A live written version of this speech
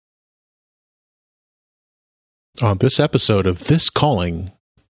On this episode of This Calling.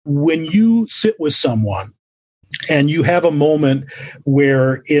 When you sit with someone and you have a moment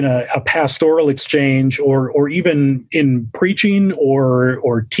where in a pastoral exchange or even in preaching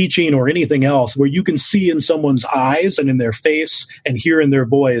or teaching or anything else, where you can see in someone's eyes and in their face and hear in their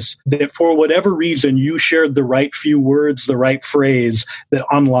voice that for whatever reason you shared the right few words, the right phrase that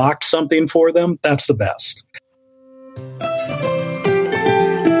unlocked something for them, that's the best.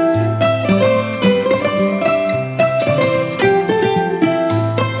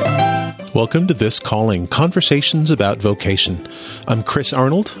 Welcome to This Calling, Conversations about Vocation. I'm Chris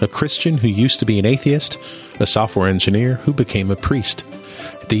Arnold, a Christian who used to be an atheist, a software engineer who became a priest.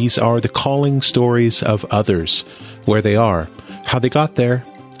 These are the calling stories of others, where they are, how they got there,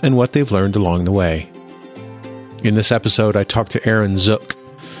 and what they've learned along the way. In this episode, I talked to Aaron Zook.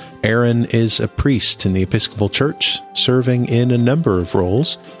 Aaron is a priest in the Episcopal Church, serving in a number of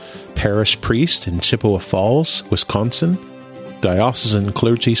roles: parish priest in Chippewa Falls, Wisconsin, diocesan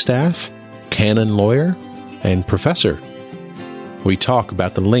clergy staff, canon lawyer, and professor. We talk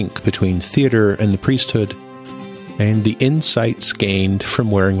about the link between theater and the priesthood and the insights gained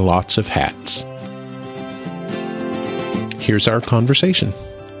from wearing lots of hats. Here's our conversation.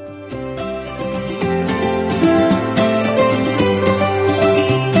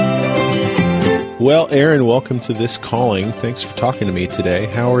 Well, Aaron, welcome to This Calling. Thanks for talking to me today.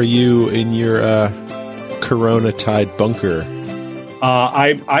 How are you in your Corona-tide bunker?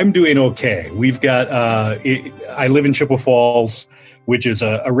 I'm doing okay. We've got, I live in Chippewa Falls, which is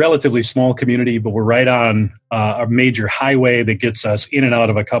a relatively small community, but we're right on a major highway that gets us in and out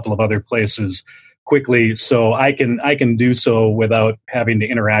of a couple of other places quickly. So I can do so without having to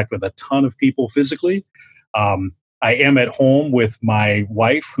interact with a ton of people physically. I am at home with my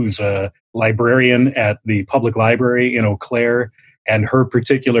wife, who's a librarian at the public library in Eau Claire. And her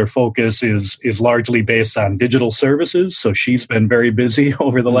particular focus is largely based on digital services. So she's been very busy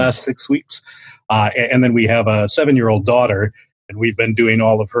over the last 6 weeks. And then we have a 7-year-old daughter, and we've been doing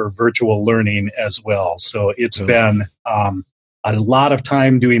all of her virtual learning as well. So it's been a lot of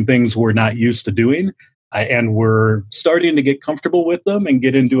time doing things we're not used to doing. And we're starting to get comfortable with them and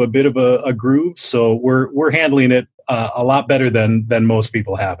get into a bit of a groove. So we're handling it a lot better than most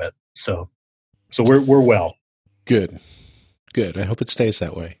people have it. So we're well. Good. I hope it stays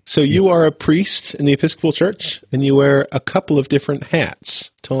that way. So you are a priest in the Episcopal Church, and you wear a couple of different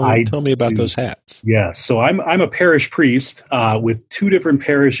hats. Tell me about those hats. Yeah, so I'm a parish priest with two different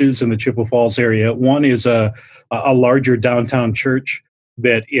parishes in the Chippewa Falls area. One is a larger downtown church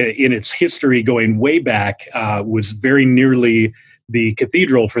that, in its history going way back, was very nearly the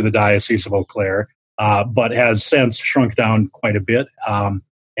cathedral for the Diocese of Eau Claire, but has since shrunk down quite a bit.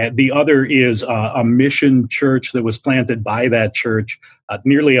 And the other is a mission church that was planted by that church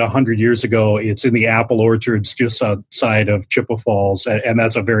nearly 100 years ago. It's in the apple orchards just outside of Chippewa Falls, and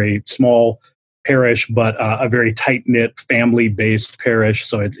that's a very small parish, but a very tight-knit, family-based parish,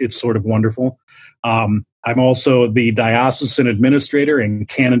 so it's sort of wonderful. I'm also the diocesan administrator and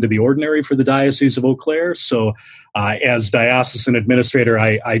canon to the ordinary for the Diocese of Eau Claire. So as diocesan administrator,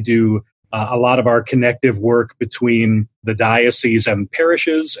 I do a lot of our connective work between the diocese and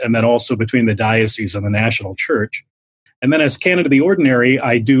parishes, and then also between the diocese and the national church. And then as canon to the ordinary,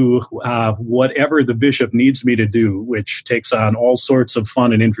 I do whatever the bishop needs me to do, which takes on all sorts of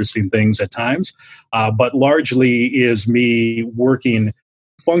fun and interesting things at times, but largely is me working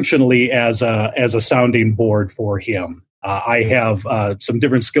functionally as a sounding board for him. I have some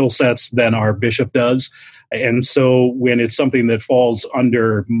different skill sets than our bishop does. And so when it's something that falls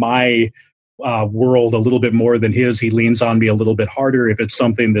under my world a little bit more than his, he leans on me a little bit harder. If it's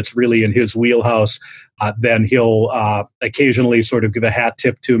something that's really in his wheelhouse, then he'll occasionally sort of give a hat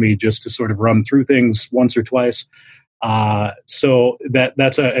tip to me just to sort of run through things once or twice. So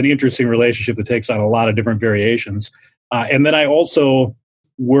that's an interesting relationship that takes on a lot of different variations. And then I also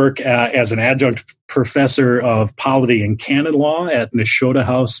work as an adjunct professor of polity and canon law at Nashotah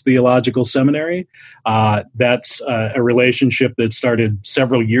House Theological Seminary. That's a relationship that started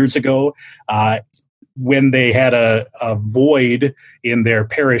several years ago when they had a void in their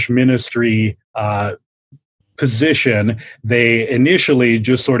parish ministry position. They initially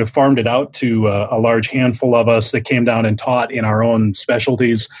just sort of farmed it out to a large handful of us that came down and taught in our own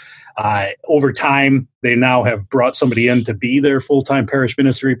specialties. Over time, they now have brought somebody in to be their full-time parish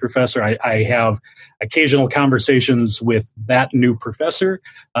ministry professor. I have occasional conversations with that new professor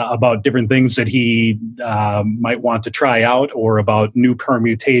about different things that he might want to try out, or about new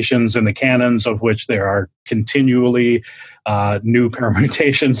permutations in the canons, of which there are continually new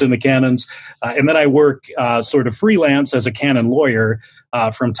permutations in the canons. And then I work sort of freelance as a canon lawyer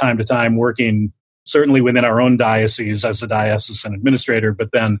from time to time, working certainly within our own diocese as a diocesan administrator,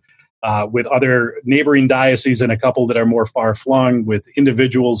 but then with other neighboring dioceses and a couple that are more far-flung, with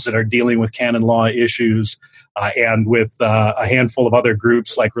individuals that are dealing with canon law issues, and with a handful of other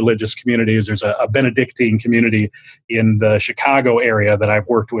groups like religious communities. There's a Benedictine community in the Chicago area that I've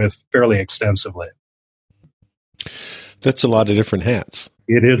worked with fairly extensively. That's a lot of different hats.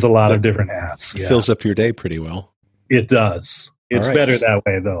 It is a lot of different hats. Yeah. Fills up your day pretty well. It does. It's better that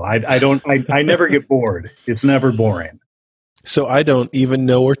way, though. I never get bored. It's never boring. So I don't even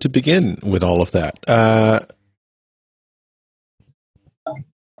know where to begin with all of that.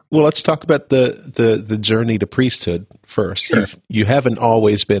 Well, let's talk about the journey to priesthood first. Sure. You haven't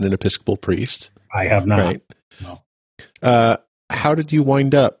always been an Episcopal priest. I have not. Right? No. How did you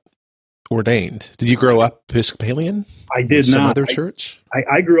wind up ordained? Did you grow up Episcopalian? I did Some not. Other church?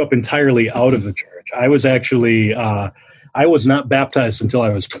 I grew up entirely out of the church. I was actually I was not baptized until I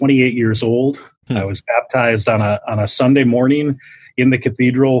was 28 years old. I was baptized on a Sunday morning in the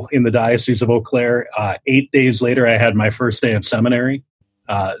cathedral in the Diocese of Eau Claire. 8 days later, I had my first day of seminary.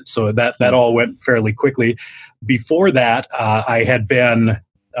 So that all went fairly quickly. Before that, I had been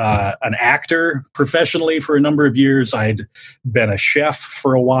an actor professionally for a number of years. I'd been a chef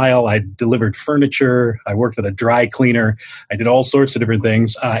for a while. I delivered furniture. I worked at a dry cleaner. I did all sorts of different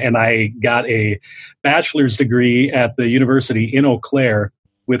things. And I got a bachelor's degree at the University in Eau Claire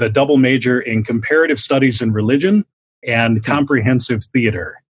with a double major in comparative studies and religion and comprehensive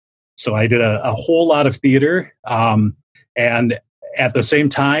theater. So I did a whole lot of theater. And at the same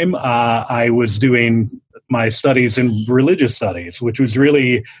time, I was doing my studies in religious studies, which was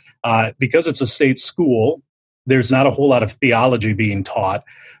really, because it's a state school, there's not a whole lot of theology being taught,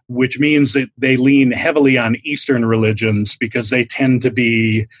 which means that they lean heavily on Eastern religions because they tend to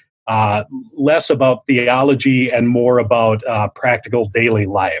be less about theology and more about practical daily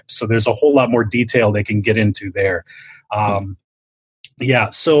life. So there's a whole lot more detail they can get into there.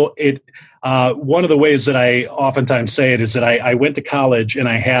 So one of the ways that I oftentimes say it is that I went to college and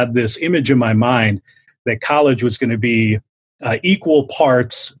I had this image in my mind that college was going to be equal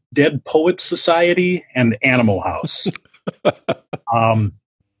parts Dead Poets Society and Animal House.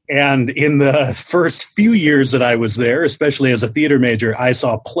 And in the first few years that I was there, especially as a theater major, I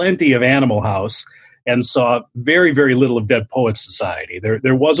saw plenty of Animal House and saw very, very little of Dead Poets Society.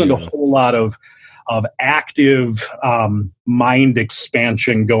 There wasn't a whole lot of active mind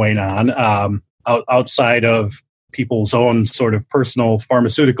expansion going on outside of people's own sort of personal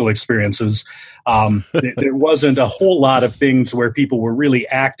pharmaceutical experiences. There wasn't a whole lot of things where people were really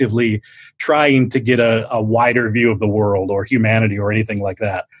actively trying to get a wider view of the world or humanity or anything like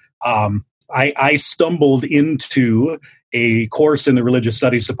that. I stumbled into a course in the religious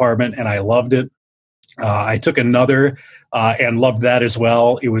studies department and I loved it. I took another and loved that as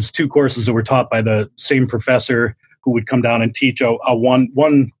well. It was 2 courses that were taught by the same professor who would come down and teach a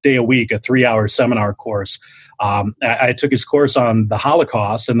one day a week, a 3-hour seminar course. I took his course on the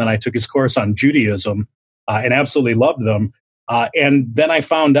Holocaust, and then I took his course on Judaism, and absolutely loved them. And then I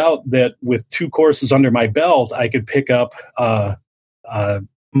found out that with 2 courses under my belt, I could pick up a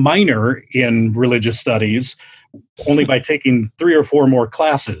minor in religious studies only by taking 3 or 4 more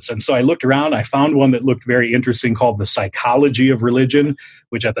classes. And so I looked around, I found one that looked very interesting called The Psychology of Religion,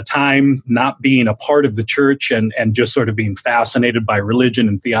 which at the time, not being a part of the church and just sort of being fascinated by religion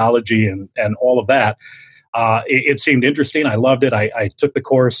and theology and all of that, it seemed interesting. I loved it. I took the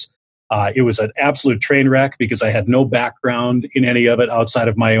course. It was an absolute train wreck because I had no background in any of it outside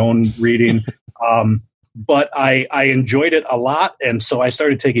of my own reading. But I enjoyed it a lot. And so I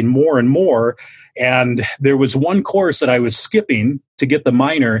started taking more and more. And there was one course that I was skipping to get the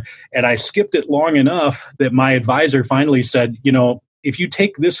minor, and I skipped it long enough that my advisor finally said, if you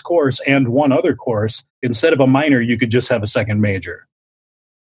take this course and one other course, instead of a minor, you could just have a second major.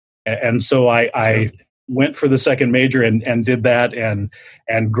 And so I went for the second major and did that and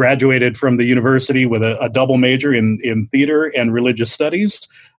graduated from the university with a double major in theater and religious studies.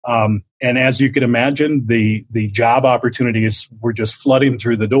 And as you can imagine, the job opportunities were just flooding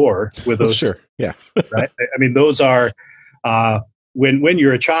through the door with those. Sure. Yeah. Right. I mean, those are, when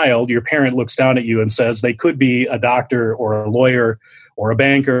you're a child, your parent looks down at you and says they could be a doctor or a lawyer or a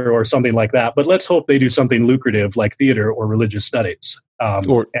banker or something like that. But let's hope they do something lucrative like theater or religious studies.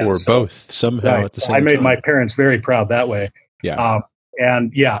 Or both somehow right, at the same time. I made my parents very proud that way. Yeah.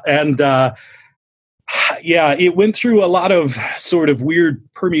 It went through a lot of sort of weird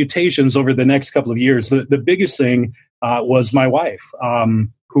permutations over the next couple of years. The biggest thing was my wife,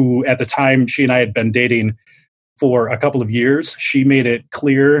 who at the time she and I had been dating for a couple of years. She made it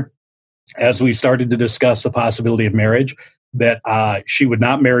clear as we started to discuss the possibility of marriage that she would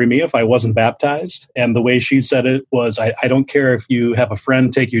not marry me if I wasn't baptized. And the way she said it was, I don't care if you have a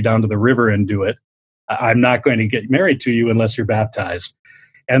friend take you down to the river and do it. I'm not going to get married to you unless you're baptized.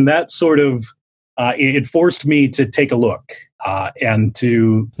 And that sort of, it forced me to take a look and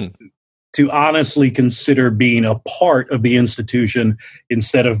to honestly consider being a part of the institution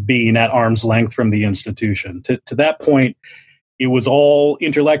instead of being at arm's length from the institution. To that point, it was all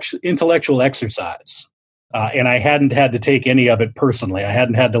intellectual exercise. And I hadn't had to take any of it personally. I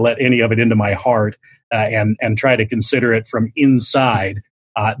hadn't had to let any of it into my heart and try to consider it from inside.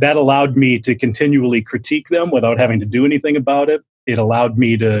 That allowed me to continually critique them without having to do anything about it. It allowed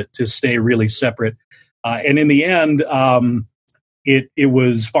me to stay really separate. And in the end, it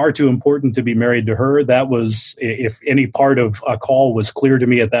was far too important to be married to her. That was, if any part of a call was clear to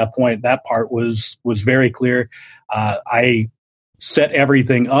me at that point, that part was very clear. I set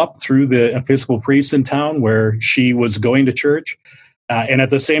everything up through the Episcopal priest in town where she was going to church. And at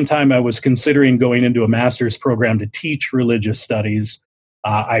the same time, I was considering going into a master's program to teach religious studies.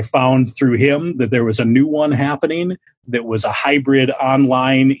 I found through him that there was a new one happening that was a hybrid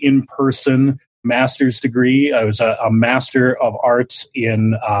online, in-person master's degree. I was a Master of Arts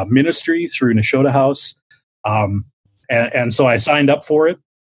in ministry through Nashotah House. And so I signed up for it.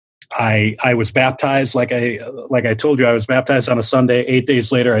 I was baptized, like I told you, I was baptized on a Sunday. 8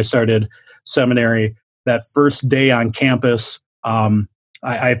 days later, I started seminary. That first day on campus,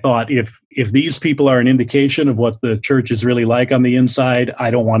 I thought, if these people are an indication of what the church is really like on the inside,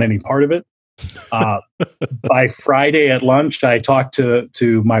 I don't want any part of it. By Friday at lunch, I talked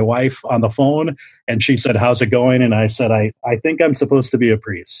to my wife on the phone, and she said, "How's it going?" And I said, "I think I'm supposed to be a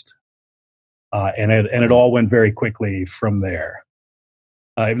priest." And it all went very quickly from there.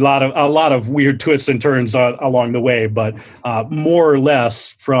 A lot of weird twists and turns along the way, but more or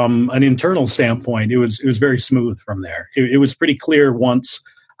less from an internal standpoint, it was very smooth from there. It was pretty clear once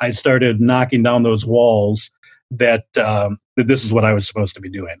I started knocking down those walls that this is what I was supposed to be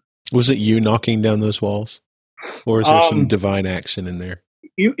doing. Was it you knocking down those walls, or is there some divine action in there?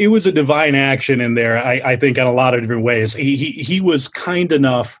 It was a divine action in there. I think in a lot of different ways. He was kind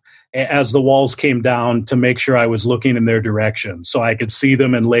enough, as the walls came down, to make sure I was looking in their direction so I could see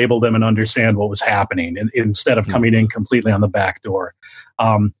them and label them and understand what was happening instead of coming in completely on the back door.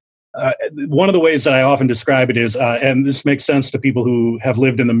 One of the ways that I often describe it is, and this makes sense to people who have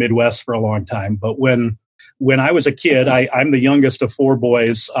lived in the Midwest for a long time, but when I was a kid, I'm the youngest of four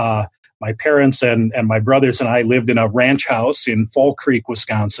boys. My parents and my brothers and I lived in a ranch house in Fall Creek,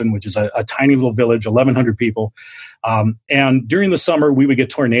 Wisconsin, which is a tiny little village, 1,100 people. And during the summer, we would get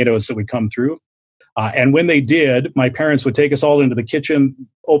tornadoes that would come through. And when they did, my parents would take us all into the kitchen,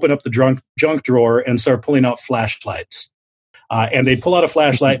 open up the junk drawer, and start pulling out flashlights. And they'd pull out a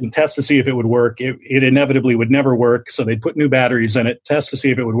flashlight and test to see if it would work. It inevitably would never work, so they'd put new batteries in it, test to see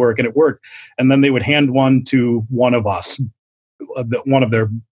if it would work, and it worked. And then they would hand one to one of us, one of their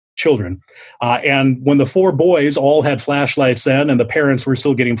children. And when the four boys all had flashlights then, and the parents were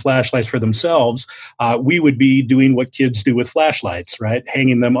still getting flashlights for themselves, we would be doing what kids do with flashlights, right?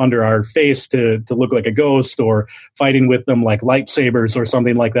 Hanging them under our face to look like a ghost, or fighting with them like lightsabers or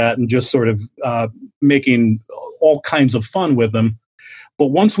something like that, and just sort of making all kinds of fun with them. But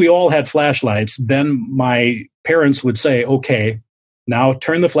once we all had flashlights, then my parents would say, "Okay, now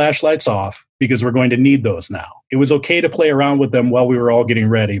turn the flashlights off, because we're going to need those now." It was okay to play around with them while we were all getting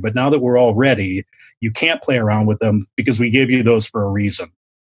ready, but now that we're all ready, you can't play around with them because we gave you those for a reason.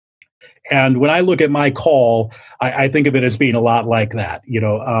 And when I look at my call, I think of it as being a lot like that.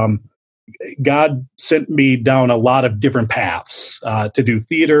 God sent me down a lot of different paths to do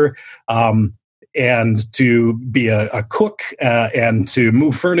theater, and to be a cook, and to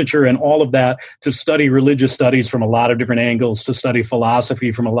move furniture and all of that, to study religious studies from a lot of different angles, to study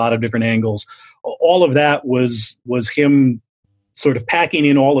philosophy from a lot of different angles. All of that was him sort of packing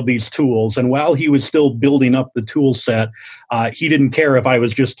in all of these tools. And while he was still building up the tool set, he didn't care if I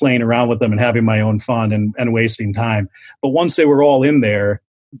was just playing around with them and having my own fun and wasting time. But once they were all in there,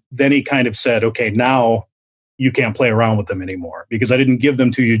 then he kind of said, "Okay, now you can't play around with them anymore, because I didn't give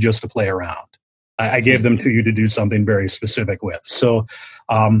them to you just to play around. I gave them to you to do something very specific with." So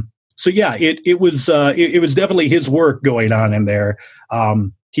yeah, it was definitely his work going on in there.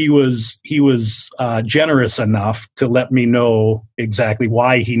 He was generous enough to let me know exactly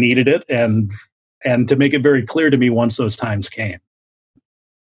why he needed it, and to make it very clear to me once those times came.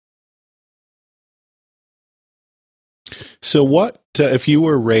 So what, if you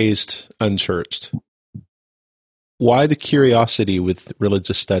were raised unchurched, why the curiosity with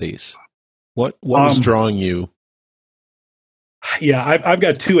religious studies? What was drawing you Yeah, I've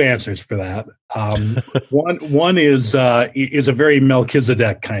got two answers for that. One is a very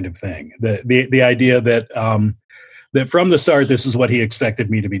Melchizedek kind of thing. The idea that that from the start, this is what he expected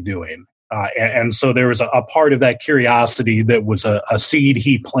me to be doing. And so there was a part of that curiosity that was a seed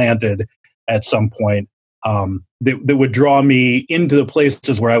he planted at some point that would draw me into the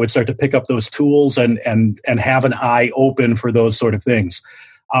places where I would start to pick up those tools and have an eye open for those sort of things.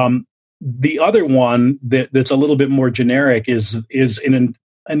 The other one that's a little bit more generic is an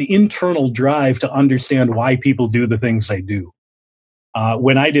internal drive to understand why people do the things they do.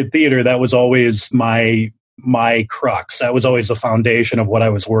 When I did theater, that was always my crux. That was always the foundation of what I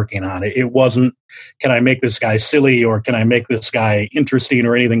was working on. It wasn't, can I make this guy silly or can I make this guy interesting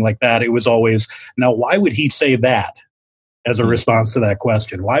or anything like that? It was always, now, why would he say that as a response to that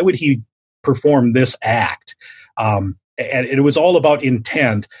question? Why would he perform this act? And it was all about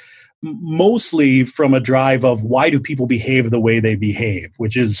intent, mostly from a drive of why do people behave the way they behave,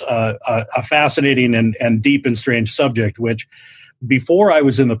 which is a fascinating and deep and strange subject, which before I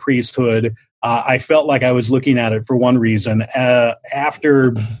was in the priesthood, I felt like I was looking at it for one reason.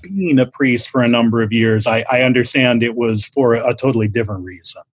 After being a priest for a number of years, I understand it was for a totally different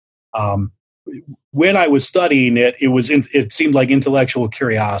reason. When I was studying it, it seemed like intellectual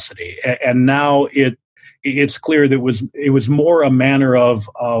curiosity, and now it's clear that it was more a manner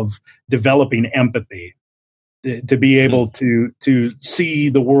of developing empathy, to be able to see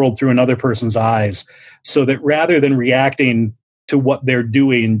the world through another person's eyes, so that rather than reacting to what they're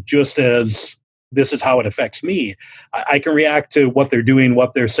doing just as this is how it affects me, I can react to what they're doing,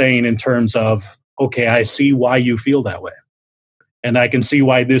 what they're saying in terms of, okay, I see why you feel that way. And I can see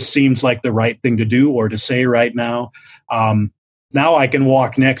why this seems like the right thing to do or to say right now. Now I can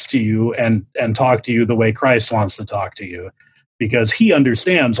walk next to you and talk to you the way Christ wants to talk to you, because he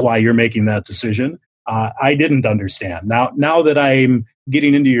understands why you're making that decision. I didn't understand. Now that I'm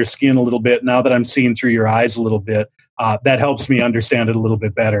getting into your skin a little bit, now that I'm seeing through your eyes a little bit, that helps me understand it a little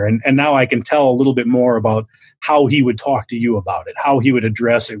bit better. And now I can tell a little bit more about how he would talk to you about it, how he would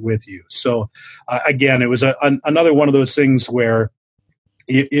address it with you. So again, it was another one of those things where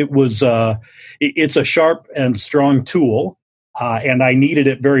it's a sharp and strong tool, and I needed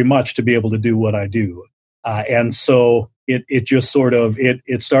it very much to be able to do what I do. And so it just sort of,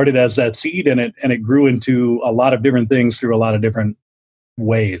 it started as that seed, and it grew into a lot of different things through a lot of different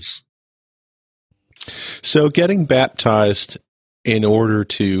ways. So getting baptized in order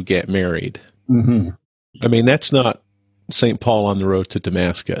to get married, I mean, that's not St. Paul on the road to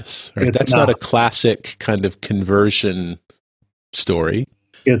Damascus. Right? That's not a classic kind of conversion story.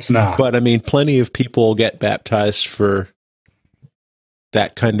 It's not. But I mean, plenty of people get baptized for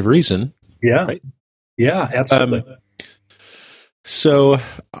that kind of reason. Yeah. Right? Yeah, absolutely. So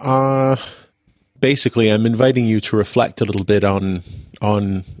basically, I'm inviting you to reflect a little bit on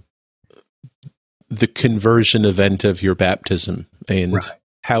the conversion event of your baptism and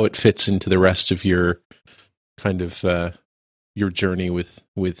how it fits into the rest of your kind of your journey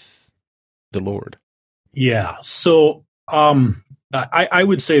with the Lord. Yeah. So I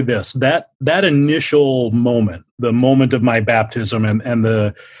would say this, that initial moment, the moment of my baptism and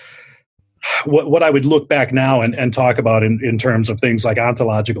the what I would look back now and talk about in terms of things like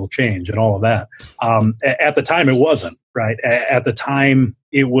ontological change and all of that. At the time, it wasn't, right? At the time,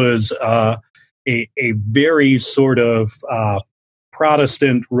 it was a very sort of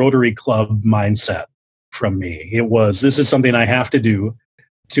Protestant Rotary Club mindset from me. It was, this is something I have to do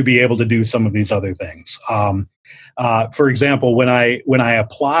to be able to do some of these other things. For example, when I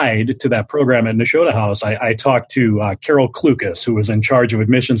applied to that program at Nashotah House, I talked to Carol Klukas, who was in charge of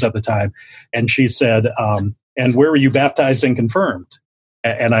admissions at the time, and she said, and where were you baptized and confirmed?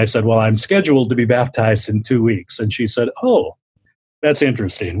 And I said, well, I'm scheduled to be baptized in 2 weeks. And she said, oh, that's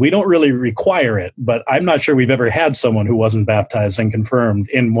interesting. We don't really require it, but I'm not sure we've ever had someone who wasn't baptized and confirmed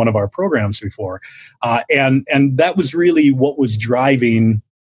in one of our programs before. And that was really what was driving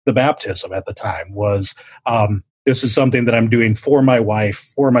the baptism at the time was, this is something that I'm doing for my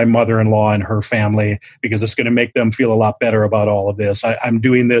wife, for my mother-in-law and her family, because it's going to make them feel a lot better about all of this. I'm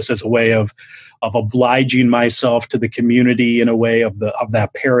doing this as a way of obliging myself to the community in a way of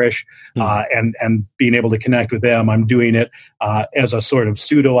that parish, and being able to connect with them. I'm doing it as a sort of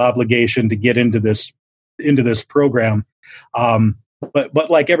pseudo obligation to get into this program. But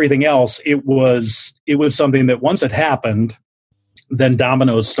like everything else, it was something that once it happened, then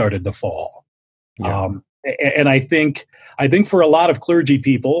dominoes started to fall. Yeah. And I think for a lot of clergy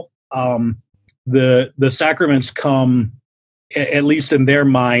people, the sacraments come, at least in their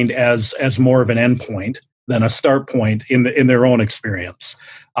mind, as more of an end point than a start point in their own experience.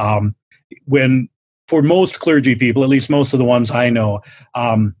 When for most clergy people, at least most of the ones I know,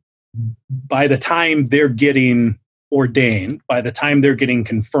 by the time they're getting ordained, by the time they're getting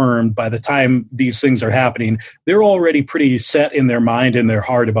confirmed, by the time these things are happening, they're already pretty set in their mind and their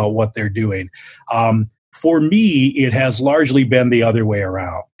heart about what they're doing. For me, it has largely been the other way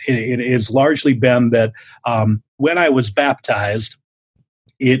around. It has largely been that when I was baptized,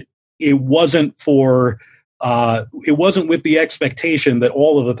 it wasn't it wasn't with the expectation that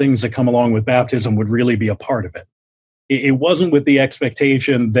all of the things that come along with baptism would really be a part of it. It wasn't with the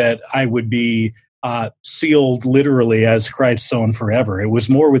expectation that I would be sealed literally as Christ's own forever. It was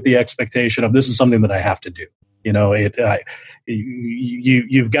more with the expectation of, this is something that I have to do. You know,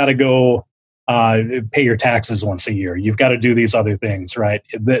 you've got to go pay your taxes once a year. You've got to do these other things, right?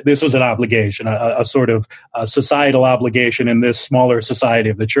 This was an obligation, a sort of societal obligation in this smaller society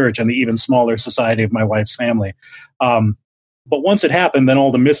of the church and the even smaller society of my wife's family. But once it happened, then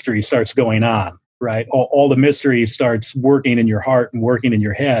all the mystery starts going on, right? All the mystery starts working in your heart and working in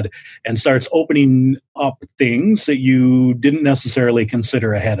your head and starts opening up things that you didn't necessarily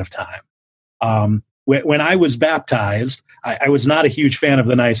consider ahead of time. When I was baptized, I was not a huge fan of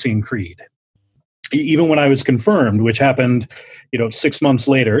the Nicene Creed. Even when I was confirmed, which happened, 6 months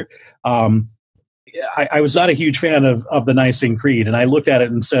later, I was not a huge fan of the Nicene Creed. And I looked at it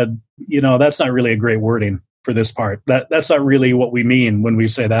and said, that's not really a great wording for this part. That's not really what we mean when we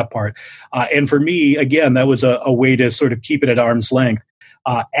say that part. And for me, again, that was a way to sort of keep it at arm's length.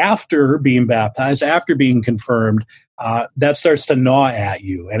 After being baptized, after being confirmed, that starts to gnaw at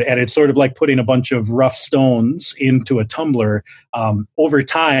you. And it's sort of like putting a bunch of rough stones into a tumbler. Over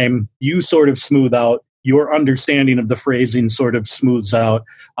time, you sort of smooth out. Your understanding of the phrasing sort of smooths out,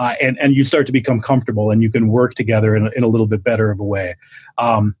 and you start to become comfortable, and you can work together in a little bit better of a way.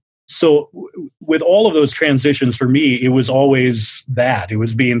 So with all of those transitions, for me, it was always that. It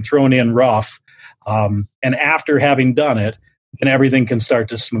was being thrown in rough. And after having done it, then everything can start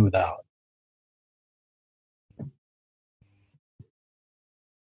to smooth out.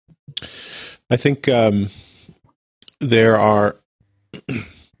 I think there are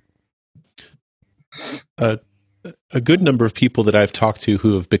a good number of people that I've talked to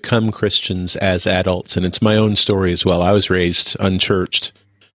who have become Christians as adults, and it's my own story as well. I was raised unchurched,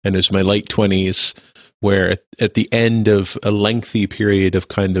 and it was my late 20s where at the end of a lengthy period of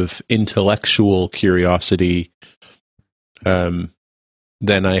kind of intellectual curiosity, then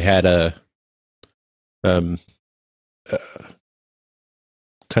I had a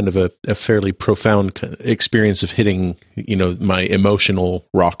kind of a fairly profound experience of hitting, my emotional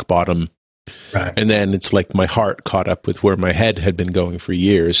rock bottom. Right. And then it's like my heart caught up with where my head had been going for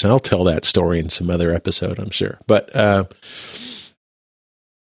years. And I'll tell that story in some other episode, I'm sure. But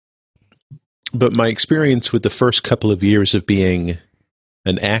my experience with the first couple of years of being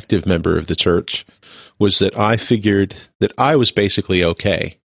an active member of the church was that I figured that I was basically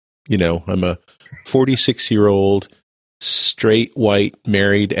okay. I'm a 46-year-old, straight, white,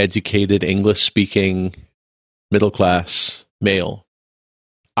 married, educated, English-speaking, middle-class male.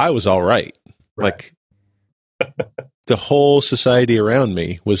 I was all right. Like, the whole society around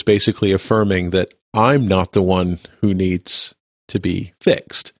me was basically affirming that I'm not the one who needs to be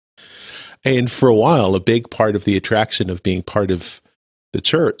fixed. And for a while, a big part of the attraction of being part of the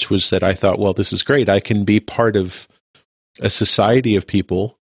church was that I thought, well, this is great. I can be part of a society of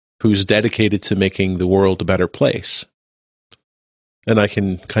people who's dedicated to making the world a better place. And I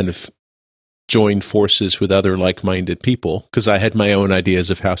can kind of join forces with other like-minded people, because I had my own ideas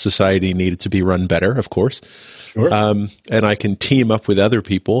of how society needed to be run better, of course. Sure. And I can team up with other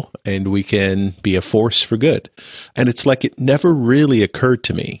people, and we can be a force for good. And it's like it never really occurred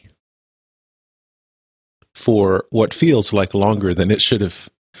to me for what feels like longer than it should have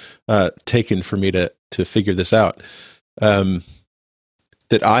taken for me to figure this out, that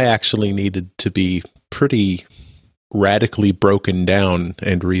I actually needed to be pretty radically broken down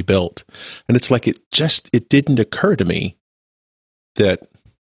and rebuilt. And it's like it didn't occur to me that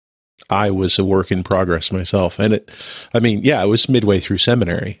I was a work in progress myself. And it was midway through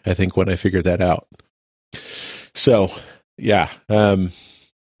seminary, I think, when I figured that out. So, yeah.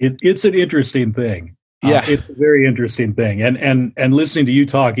 It's an interesting thing. Yeah. It's a very interesting thing. And listening to you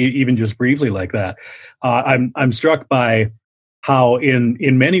talk, even just briefly like that, I'm struck by how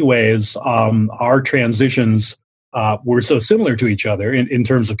in many ways our transitions were so similar to each other in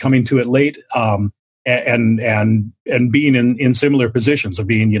terms of coming to it late, and being in similar positions of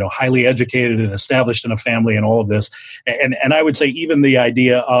being, highly educated and established in a family and all of this. And I would say even the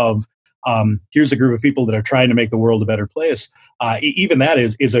idea of here's a group of people that are trying to make the world a better place. Even that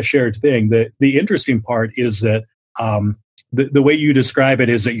is a shared thing. The interesting part is that the way you describe it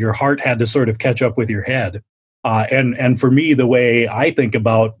is that your heart had to sort of catch up with your head. And for me, the way I think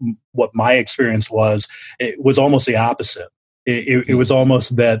about what my experience was, it was almost the opposite. It was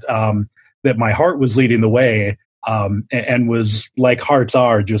almost that that my heart was leading the way, and was, like hearts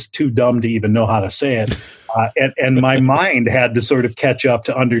are, just too dumb to even know how to say it. And my mind had to sort of catch up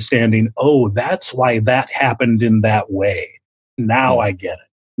to understanding, oh, that's why that happened in that way. Now I get it.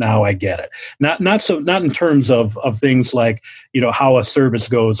 Now I get it. Not in terms of things like, how a service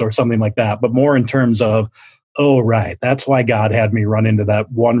goes or something like that, but more in terms of, oh, right, that's why God had me run into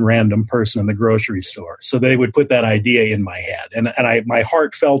that one random person in the grocery store. So they would put that idea in my head, and my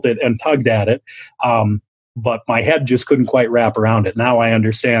heart felt it and tugged at it, but my head just couldn't quite wrap around it. Now I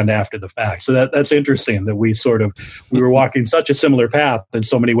understand after the fact. So that's interesting that we were walking such a similar path in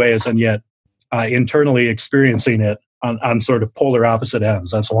so many ways, and yet internally experiencing it on sort of polar opposite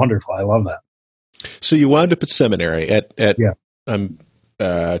ends. That's wonderful. I love that. So you wound up at seminary at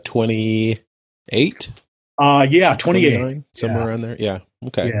 28? 28. Somewhere around there. Yeah.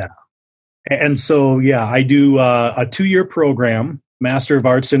 Okay. Yeah. And so, I do a 2-year program, Master of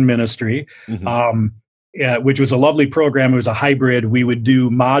Arts in Ministry, which was a lovely program. It was a hybrid. We would do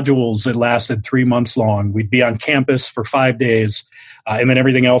modules that lasted 3 months long. We'd be on campus for 5 days, and then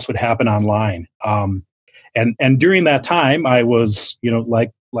everything else would happen online. And during that time, I was,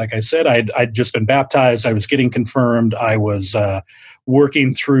 like I said, I'd just been baptized. I was getting confirmed. I was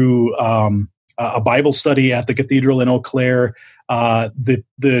working through a Bible study at the cathedral in Eau Claire.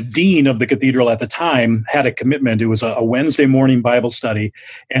 The dean of the cathedral at the time had a commitment. It was a Wednesday morning Bible study,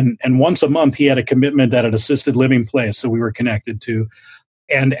 and once a month he had a commitment at an assisted living place that we were connected to.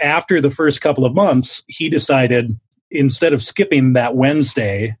 And after the first couple of months, he decided, instead of skipping that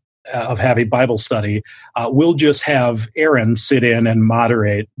Wednesday of having Bible study, we'll just have Aaron sit in and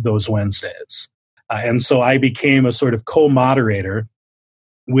moderate those Wednesdays. And so I became a sort of co-moderator,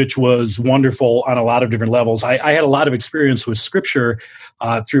 which was wonderful on a lot of different levels. I had a lot of experience with Scripture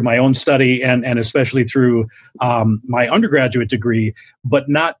through my own study and especially through my undergraduate degree, but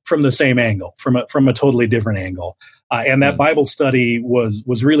not from the same angle, from a totally different angle. And that Bible study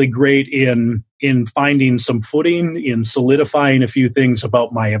was really great in finding some footing, in solidifying a few things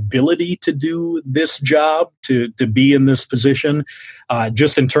about my ability to do this job, to be in this position,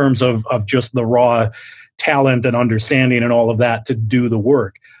 just in terms of just the raw talent and understanding and all of that to do the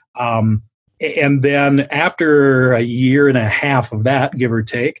work. And then after a year and a half of that, give or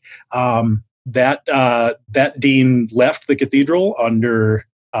take, that dean left the cathedral under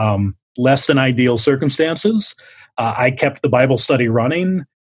less than ideal circumstances. I kept the Bible study running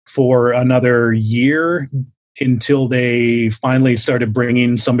for another year until they finally started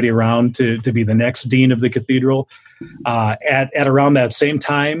bringing somebody around to be the next dean of the cathedral. At around that same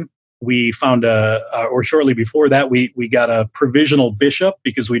time, we found or shortly before that, we got a provisional bishop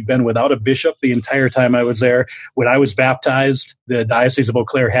because we'd been without a bishop the entire time I was there. When I was baptized, the Diocese of Eau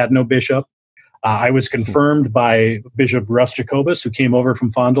Claire had no bishop. I was confirmed by Bishop Russ Jacobus, who came over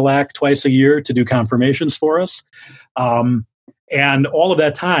from Fond du Lac twice a year to do confirmations for us. And all of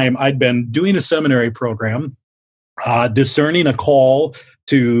that time, I'd been doing a seminary program, discerning a call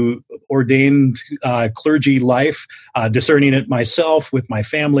to ordained clergy life, discerning it myself, with my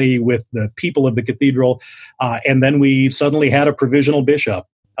family, with the people of the cathedral. And then we suddenly had a provisional bishop.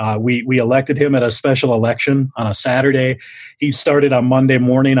 We elected him at a special election on a Saturday. He started on Monday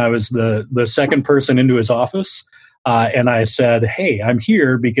morning. I was the second person into his office. And I said, "Hey, I'm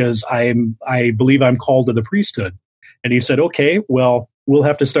here because I believe I'm called to the priesthood." And he said, "Okay, well, we'll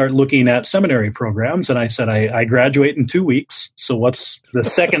have to start looking at seminary programs." And I said, I graduate in 2 weeks. So what's the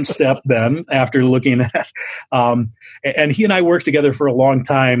second step then after looking at, and he and I worked together for a long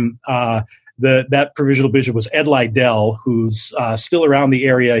time. That provisional bishop was Ed Lydell, who's still around the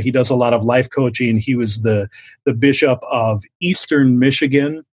area. He does a lot of life coaching. He was the bishop of Eastern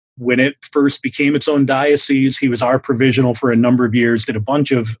Michigan when it first became its own diocese. He was our provisional for a number of years, did a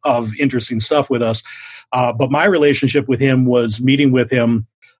bunch of interesting stuff with us. But my relationship with him was meeting with him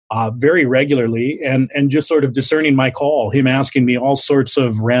very regularly and just sort of discerning my call, him asking me all sorts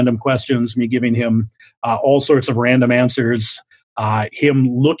of random questions, me giving him all sorts of random answers, him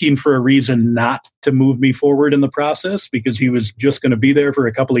looking for a reason not to move me forward in the process because he was just going to be there for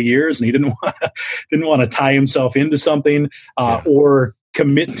a couple of years and he didn't want to tie himself into something or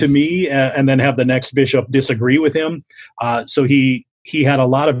commit to me and then have the next bishop disagree with him. So he had a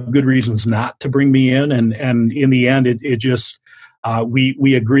lot of good reasons not to bring me in. And in the end, it just,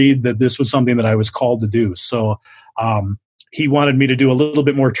 we agreed that this was something that I was called to do. So he wanted me to do a little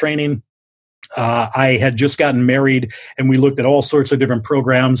bit more training. I had just gotten married, and we looked at all sorts of different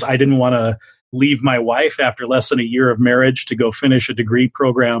programs. I didn't want to leave my wife after less than a year of marriage to go finish a degree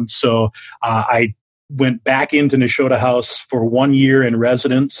program. So I went back into Nashotah House for 1 year in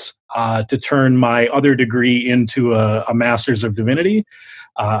residence to turn my other degree into a Master's of Divinity.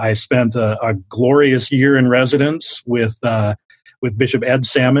 I spent a glorious year in residence with Bishop Ed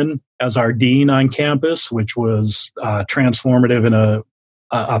Salmon as our dean on campus, which was transformative in a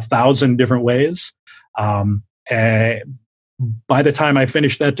 1,000 different ways. By the time I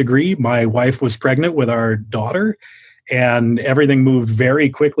finished that degree, my wife was pregnant with our daughter, and everything moved very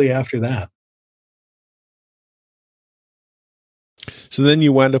quickly after that. So then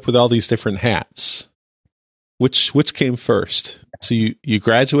you wound up with all these different hats. Which came first? So you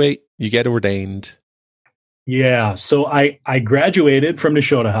graduate, you get ordained. Yeah, so I graduated from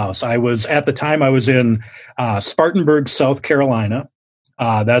Nashotah House. At the time I was in Spartanburg, South Carolina.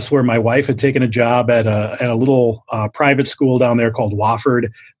 That's where my wife had taken a job at a little private school down there called Wofford,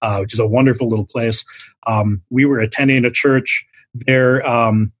 which is a wonderful little place. We were attending a church there.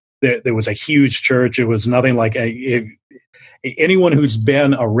 There was a huge church. It was nothing like anyone who's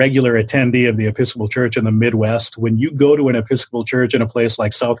been a regular attendee of the Episcopal Church in the Midwest. When you go to an Episcopal church in a place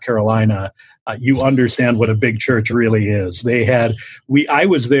like South Carolina, you understand what a big church really is. I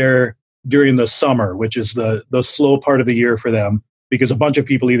was there during the summer, which is the slow part of the year for them, because a bunch of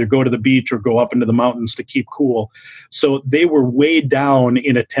people either go to the beach or go up into the mountains to keep cool. So they were way down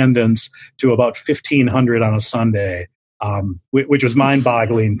in attendance to about 1,500 on a Sunday, which was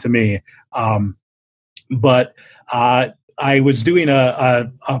mind-boggling to me. But I was doing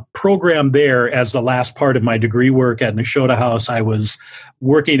a program there as the last part of my degree work at Nashotah House. I was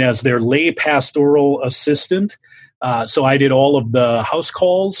working as their lay pastoral assistant. So I did all of the house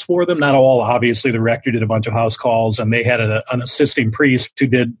calls for them. Not all, obviously. The rector did a bunch of house calls, and they had an assisting priest who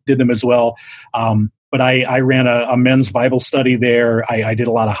did them as well. But I ran a men's Bible study there. I did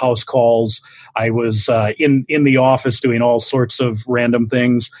a lot of house calls. I was in the office doing all sorts of random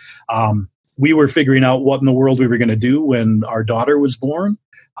things. We were figuring out what in the world we were going to do when our daughter was born.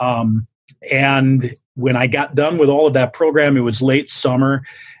 And when I got done with all of that program, it was late summer.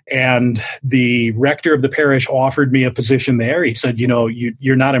 And the rector of the parish offered me a position there. He said,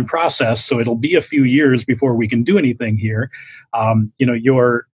 you're not in process, so it'll be a few years before we can do anything here.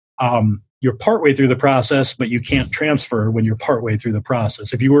 You're partway through the process, but you can't transfer when you're partway through the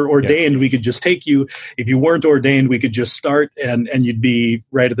process. If you were ordained, we could just take you. If you weren't ordained, we could just start and you'd be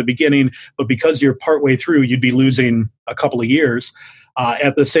right at the beginning. But because you're partway through, you'd be losing a couple of years.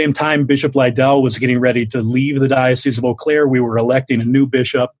 At the same time, Bishop Lydell was getting ready to leave the Diocese of Eau Claire. We were electing a new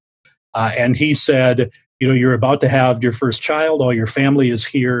bishop. And he said, you're about to have your first child. All your family is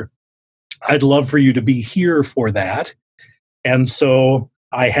here. I'd love for you to be here for that. And so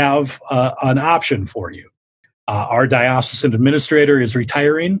I have an option for you. Our diocesan administrator is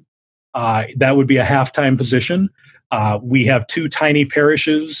retiring. That would be a half-time position. We have 2 tiny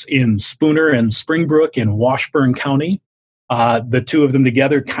parishes in Spooner and Springbrook in Washburn County. The 2 of them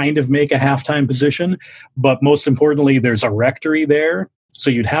together kind of make a half-time position. But most importantly, there's a rectory there. So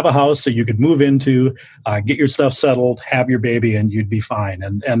you'd have a house that you could move into, get your stuff settled, have your baby, and you'd be fine.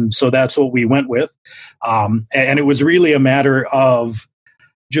 And so that's what we went with. And it was really a matter of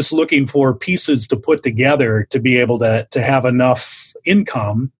just looking for pieces to put together to be able to have enough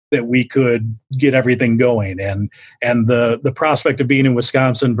income that we could get everything going. And the prospect of being in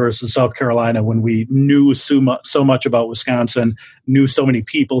Wisconsin versus South Carolina, when we knew so much about Wisconsin, knew so many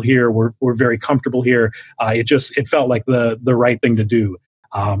people here, were very comfortable here, it felt like the right thing to do.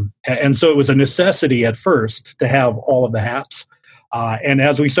 And so it was a necessity at first to have all of the hats. And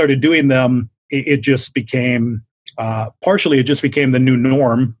as we started doing them, it just became partially it just became the new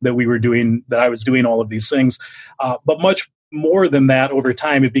norm that we were doing, that I was doing all of these things. But much more than that, over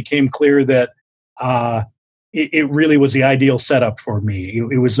time, it became clear that it really was the ideal setup for me.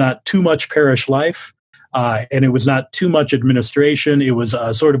 It was not too much parish life, and it was not too much administration. It was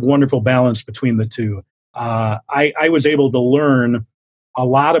a sort of wonderful balance between the two. I was able to learn a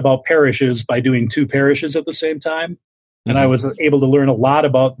lot about parishes by doing 2 parishes at the same time. And I was able to learn a lot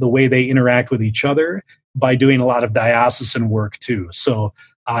about the way they interact with each other by doing a lot of diocesan work too. So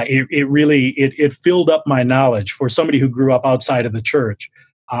it really filled up my knowledge. For somebody who grew up outside of the church,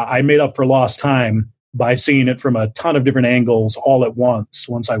 I made up for lost time by seeing it from a ton of different angles all at once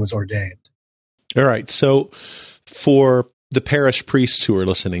I was ordained. All right. So for the parish priests who are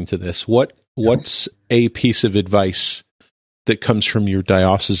listening to this, what's a piece of advice that comes from your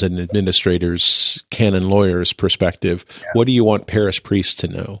diocesan administrators, canon lawyers' perspective? What do you want parish priests to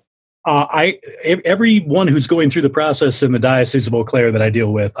know? Everyone who's going through the process in the Diocese of Eau Claire that I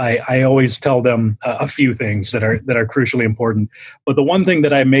deal with, I always tell them a few things that are crucially important. But the one thing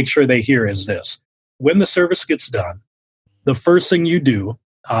that I make sure they hear is this: when the service gets done, the first thing you do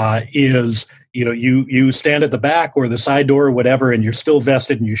is you stand at the back or the side door or whatever, and you're still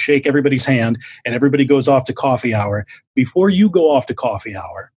vested, and you shake everybody's hand, and everybody goes off to coffee hour. Before you go off to coffee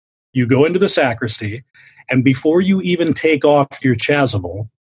hour, you go into the sacristy, and before you even take off your chasuble,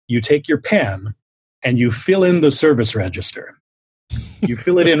 you take your pen and you fill in the service register. You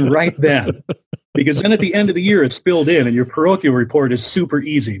fill it in right then, because then at the end of the year it's filled in, and your parochial report is super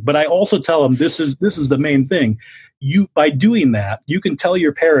easy. But I also tell them this is the main thing. By doing that, you can tell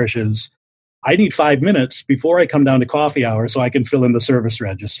your parishes, I need 5 minutes before I come down to coffee hour so I can fill in the service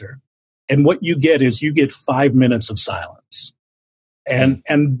register. And what you get is 5 minutes of silence. And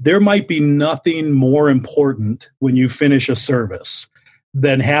there might be nothing more important when you finish a service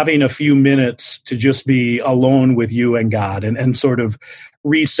than having a few minutes to just be alone with you and God and sort of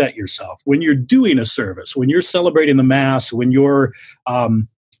reset yourself. When you're doing a service, when you're celebrating the Mass, when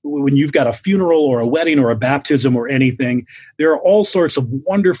you've got a funeral or a wedding or a baptism or anything, there are all sorts of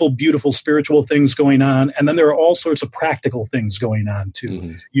wonderful, beautiful spiritual things going on. And then there are all sorts of practical things going on too.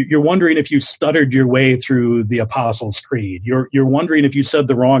 Mm-hmm. You're wondering if you stuttered your way through the Apostles' Creed. You're wondering if you said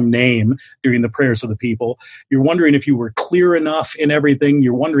the wrong name during the prayers of the people. You're wondering if you were clear enough in everything.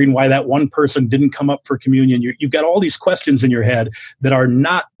 You're wondering why that one person didn't come up for communion. You've got all these questions in your head that are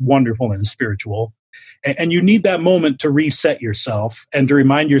not wonderful and spiritual. And you need that moment to reset yourself and to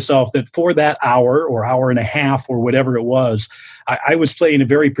remind yourself that for that hour or hour and a half or whatever it was, I was playing a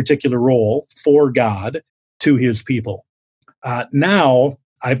very particular role for God to his people. Now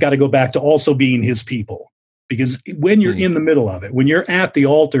I've got to go back to also being his people, because when you're in the middle of it, when you're at the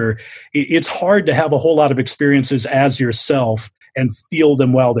altar, it's hard to have a whole lot of experiences as yourself and feel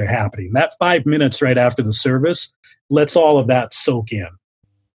them while they're happening. That 5 minutes right after the service lets all of that soak in,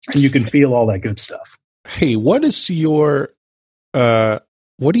 and you can feel all that good stuff. Hey, what is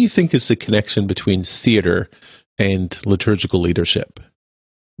what do you think is the connection between theater and liturgical leadership?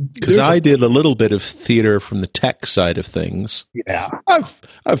 Because I did a little bit of theater from the tech side of things. Yeah,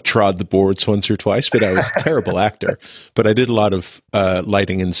 I've trod the boards once or twice, but I was a terrible actor. But I did a lot of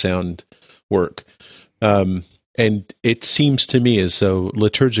lighting and sound work, and it seems to me as though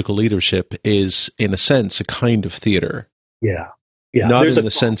liturgical leadership is, in a sense, a kind of theater. Yeah. Yeah, not in the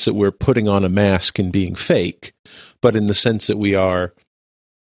sense that we're putting on a mask and being fake, but in the sense that we are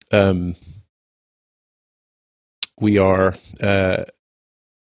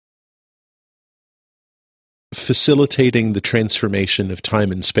facilitating the transformation of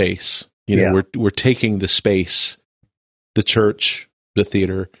time and space. We're taking the space, the church, the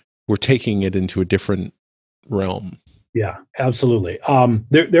theater, we're taking it into a different realm. Yeah, absolutely.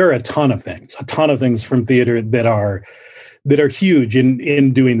 There are a ton of things from theater that are huge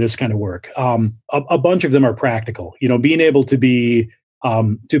in doing this kind of work. A bunch of them are practical. Being able to be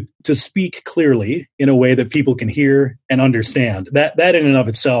to speak clearly in a way that people can hear and understand. That in and of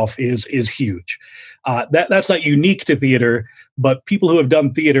itself is huge. That's not unique to theater, but people who have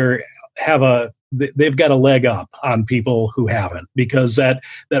done theater they've got a leg up on people who haven't, because that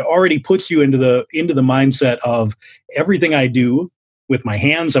already puts you into the mindset of everything I do with my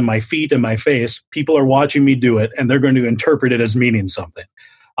hands and my feet and my face, people are watching me do it, and they're going to interpret it as meaning something.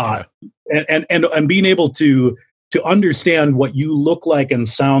 And being able to understand what you look like and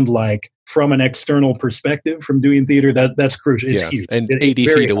sound like from an external perspective from doing theater, that's crucial. It's huge. And 80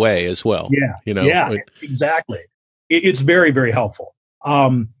 feet away as well. Yeah, exactly. It's very, very helpful.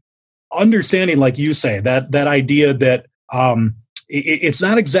 Understanding, like you say, that idea that it's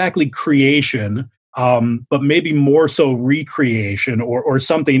not exactly creation, but maybe more so recreation or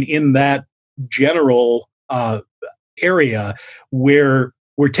something in that general area where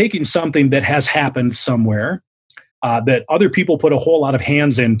we're taking something that has happened somewhere, that other people put a whole lot of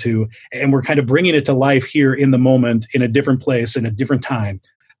hands into, and we're kind of bringing it to life here in the moment, in a different place, in a different time.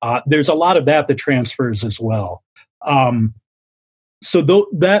 There's a lot of that transfers as well. So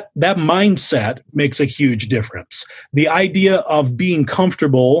that mindset makes a huge difference. The idea of being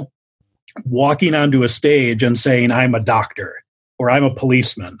comfortable walking onto a stage and saying, I'm a doctor or I'm a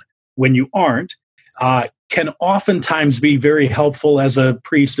policeman, when you aren't, can oftentimes be very helpful as a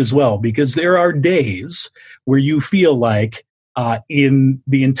priest as well, because there are days where you feel like in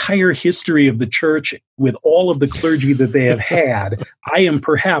the entire history of the church, with all of the clergy that they have had, I am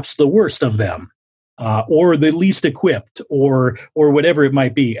perhaps the worst of them. Or the least equipped, or whatever it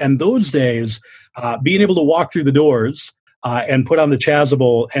might be. And those days, being able to walk through the doors and put on the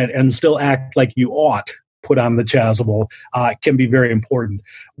chasuble and still act like you ought put on the chasuble can be very important.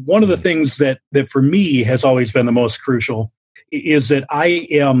 One of the things that for me has always been the most crucial is that I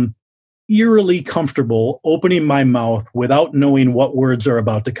am eerily comfortable opening my mouth without knowing what words are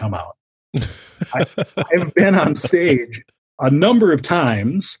about to come out. I've been on stage a number of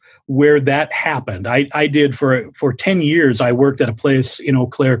times where that happened. I did for 10 years. I worked at a place in Eau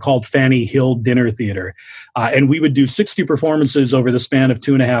Claire called Fanny Hill Dinner Theater. And we would do 60 performances over the span of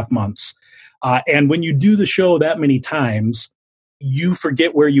 2.5 months. And when you do the show that many times, you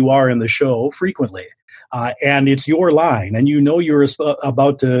forget where you are in the show frequently. And it's your line, and you know you're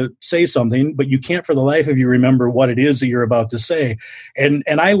about to say something, but you can't for the life of you remember what it is that you're about to say. And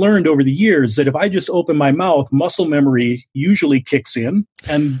I learned over the years that if I just open my mouth, muscle memory usually kicks in,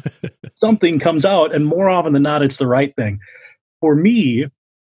 and something comes out, and more often than not, it's the right thing. For me,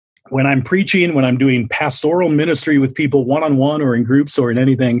 when I'm preaching, when I'm doing pastoral ministry with people one-on-one or in groups or in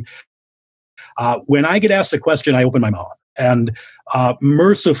anything, when I get asked a question, I open my mouth. And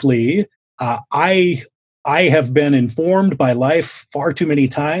mercifully, I have been informed by life far too many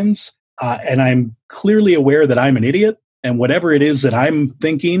times, and I'm clearly aware that I'm an idiot, and whatever it is that I'm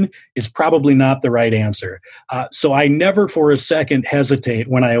thinking is probably not the right answer. So I never for a second hesitate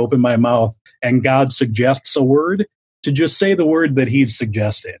when I open my mouth and God suggests a word to just say the word that He's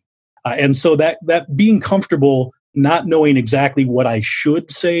suggested. And so that being comfortable not knowing exactly what I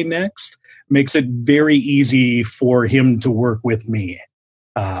should say next makes it very easy for Him to work with me.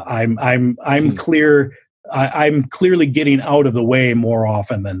 I'm clear. I'm clearly getting out of the way more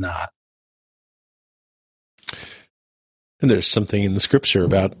often than not. And there's something in the scripture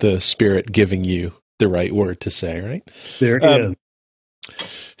about the Spirit giving you the right word to say, right? There is.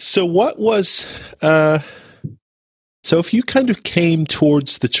 So what was, so if you kind of came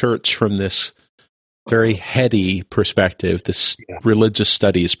towards the church from this very heady perspective, this religious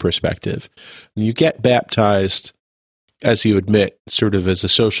studies perspective, and you get baptized, as you admit, sort of as a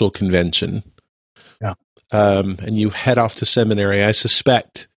social convention, and you head off to seminary, I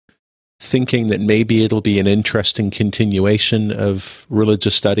suspect, thinking that maybe it'll be an interesting continuation of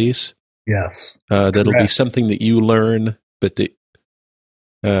religious studies. Yes. That'll be something that you learn, but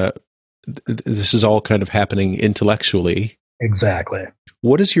this is all kind of happening intellectually. Exactly.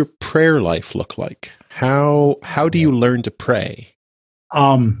 What does your prayer life look like? How do you learn to pray?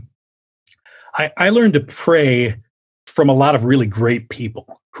 I learned to pray from a lot of really great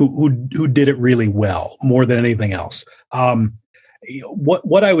people who did it really well, more than anything else.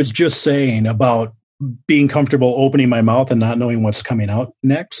 What I was just saying about being comfortable opening my mouth and not knowing what's coming out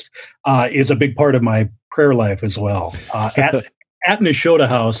next is a big part of my prayer life as well. At Nashotah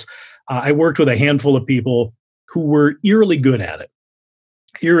House, I worked with a handful of people who were eerily good at it.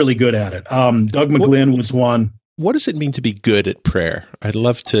 Doug McGlynn was one. What does it mean to be good at prayer? I'd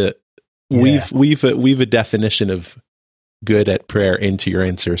love to weave a definition of good at prayer into your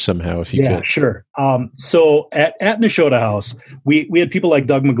answer somehow, if you could. Yeah, sure. So at Nashotah House, we had people like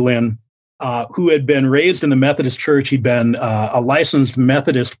Doug McGlynn, who had been raised in the Methodist Church. He'd been a licensed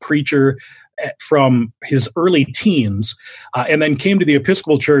Methodist preacher from his early teens, and then came to the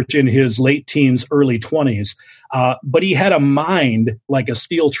Episcopal Church in his late teens, early 20s. But he had a mind like a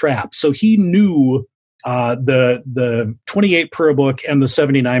steel trap. So he knew the 28 prayer book and the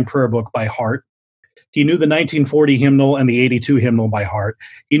 79 prayer book by heart. He knew the 1940 hymnal and the 82 hymnal by heart.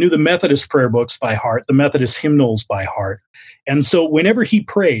 He knew the Methodist prayer books by heart, the Methodist hymnals by heart. And so whenever he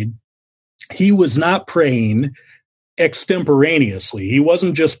prayed, he was not praying extemporaneously. He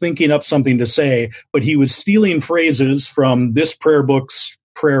wasn't just thinking up something to say, but he was stealing phrases from this prayer book's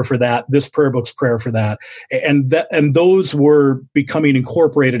prayer for that, this prayer book's prayer for that. And those were becoming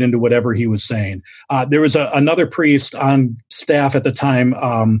incorporated into whatever he was saying. There was another priest on staff at the time,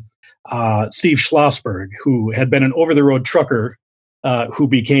 Steve Schlossberg, who had been an over-the-road trucker, who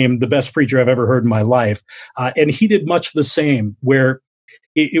became the best preacher I've ever heard in my life. And he did much the same, where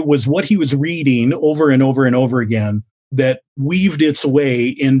it was what he was reading over and over and over again that weaved its way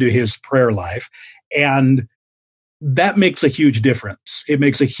into his prayer life. And that makes a huge difference. It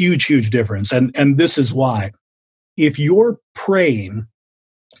makes a huge, huge difference. And this is why. If you're praying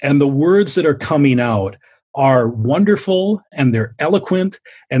and the words that are coming out are wonderful and they're eloquent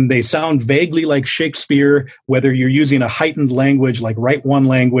and they sound vaguely like Shakespeare, whether you're using a heightened language like Rite One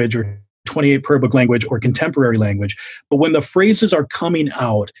language or 28 prayer book language or contemporary language, but when the phrases are coming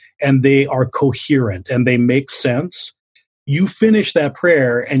out and they are coherent and they make sense, you finish that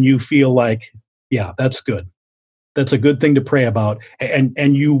prayer and you feel like, yeah, that's good. That's a good thing to pray about.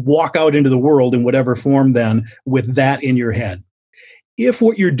 And you walk out into the world in whatever form then with that in your head. If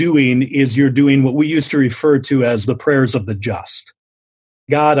what you're doing is you're doing what we used to refer to as the prayers of the just.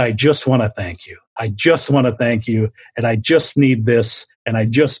 God, I just want to thank you. I just want to thank you, and I just need this, and I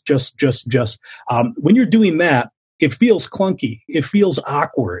just. When you're doing that, it feels clunky. It feels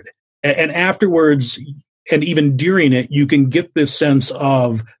awkward. And afterwards, and even during it, you can get this sense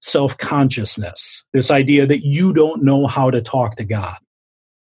of self-consciousness, this idea that you don't know how to talk to God,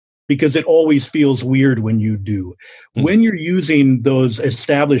 because it always feels weird when you do. When you're using those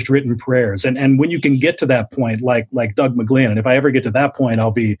established written prayers, and when you can get to that point, like Doug McGlynn, and if I ever get to that point,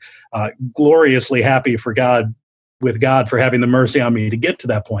 I'll be gloriously happy with God for having the mercy on me to get to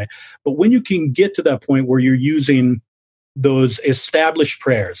that point. But when you can get to that point where you're using those established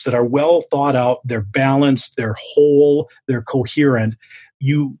prayers that are well thought out, they're balanced, they're whole, they're coherent,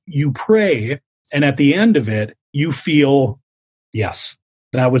 you pray, and at the end of it, you feel, yes,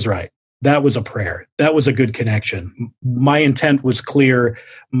 that was right. That was a prayer. That was a good connection. My intent was clear.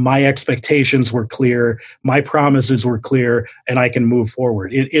 My expectations were clear. My promises were clear, and I can move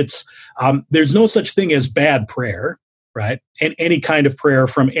forward. There's no such thing as bad prayer, right? And any kind of prayer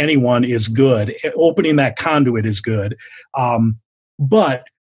from anyone is good. Opening that conduit is good. But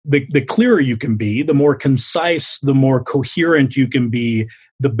the clearer you can be, the more concise, the more coherent you can be,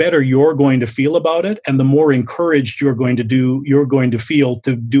 the better you're going to feel about it, and the more encouraged you're going to feel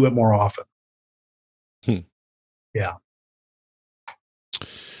to do it more often. Yeah.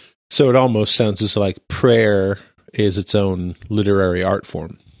 So it almost sounds as like prayer is its own literary art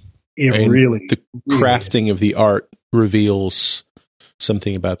form. The crafting of the art reveals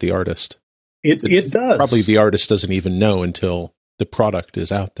something about the artist. It does. Probably the artist doesn't even know until the product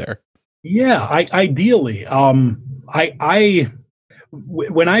is out there. Yeah, ideally.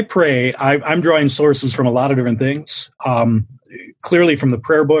 When I pray, I'm drawing sources from a lot of different things. Clearly from the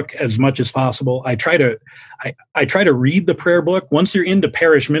prayer book as much as possible. I try to read the prayer book. Once you're into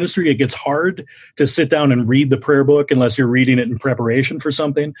parish ministry, it gets hard to sit down and read the prayer book unless you're reading it in preparation for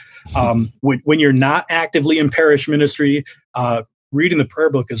something. When you're not actively in parish ministry, reading the prayer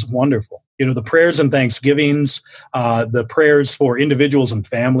book is wonderful. The prayers and thanksgivings, the prayers for individuals and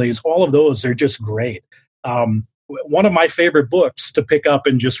families, all of those are just great. One of my favorite books to pick up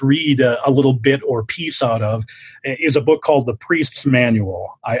and just read a little bit or piece out of is a book called The Priest's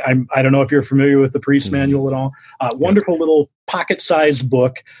Manual. I don't know if you're familiar with The Priest's Manual at all. Wonderful little pocket-sized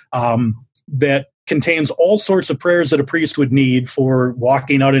book that contains all sorts of prayers that a priest would need for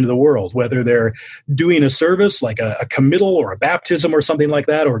walking out into the world, whether they're doing a service like a committal or a baptism or something like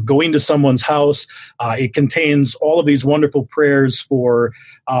that, or going to someone's house. It contains all of these wonderful prayers for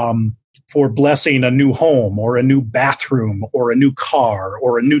blessing a new home or a new bathroom or a new car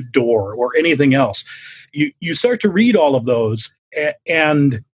or a new door or anything else. You start to read all of those,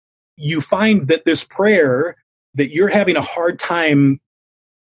 and you find that this prayer that you're having a hard time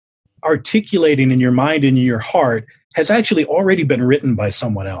articulating in your mind and in your heart has actually already been written by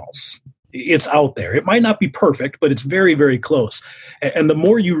someone else. It's out there. It might not be perfect, but it's very, very close. And the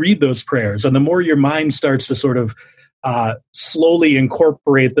more you read those prayers and the more your mind starts to sort of slowly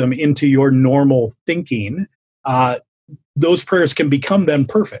incorporate them into your normal thinking, those prayers can become then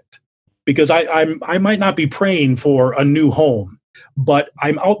perfect. Because I might not be praying for a new home, but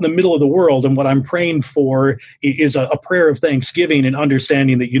I'm out in the middle of the world, and what I'm praying for is a prayer of thanksgiving and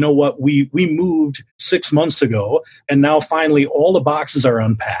understanding that, you know what, we moved 6 months ago, and now finally all the boxes are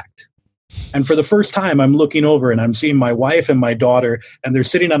unpacked. And for the first time, I'm looking over and I'm seeing my wife and my daughter, and they're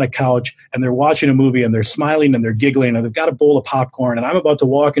sitting on a couch and they're watching a movie and they're smiling and they're giggling and they've got a bowl of popcorn, and I'm about to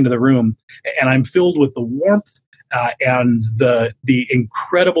walk into the room and I'm filled with the warmth and the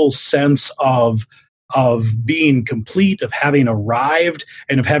incredible sense of being complete, of having arrived,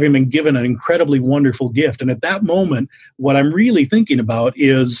 and of having been given an incredibly wonderful gift. And at that moment, what I'm really thinking about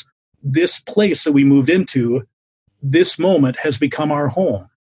is this place that we moved into, this moment has become our home.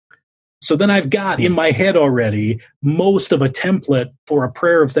 So then I've got in my head already most of a template for a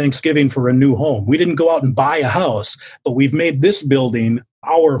prayer of thanksgiving for a new home. We didn't go out and buy a house, but we've made this building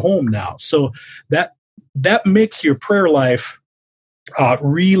our home now. So that makes your prayer life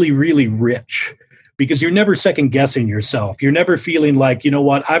really, really rich, because you're never second guessing yourself. You're never feeling like, you know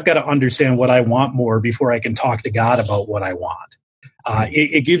what, I've got to understand what I want more before I can talk to God about what I want.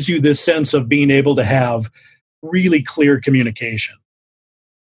 It gives you this sense of being able to have really clear communication.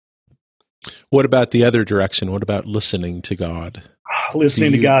 What about the other direction? What about listening to God?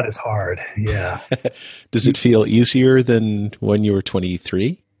 Listening to God is hard. Yeah. Does it feel easier than when you were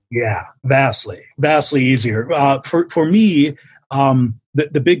 23? Yeah, vastly easier. For me,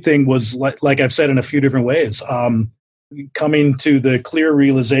 the big thing was, like I've said in a few different ways, coming to the clear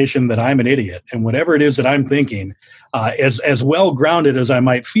realization that I'm an idiot, and whatever it is that I'm thinking, as well grounded as I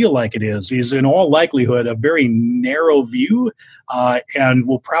might feel like it is in all likelihood a very narrow view, and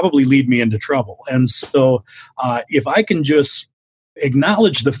will probably lead me into trouble. And so, if I can just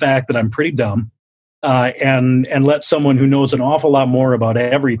acknowledge the fact that I'm pretty dumb, and let someone who knows an awful lot more about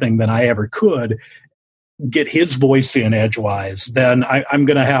everything than I ever could get his voice in edgewise, then I'm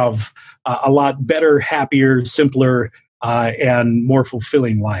going to have a lot better, happier, simpler, and more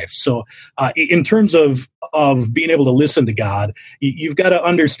fulfilling life. So in terms of being able to listen to God, you've got to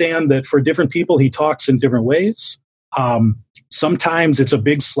understand that for different people, he talks in different ways. Sometimes it's a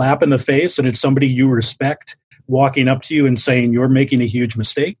big slap in the face, and it's somebody you respect walking up to you and saying, you're making a huge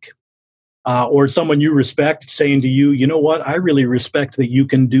mistake. Or someone you respect saying to you, you know what, I really respect that you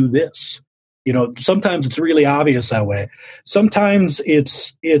can do this. Sometimes it's really obvious that way. Sometimes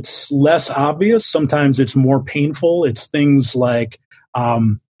it's less obvious. Sometimes it's more painful. It's things like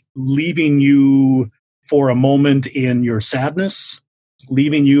leaving you for a moment in your sadness,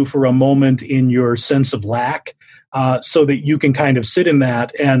 leaving you for a moment in your sense of lack, so that you can kind of sit in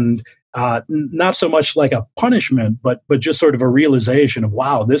that and not so much like a punishment, but just sort of a realization of,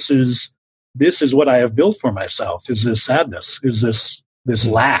 wow, this is what I have built for myself, is this sadness, is this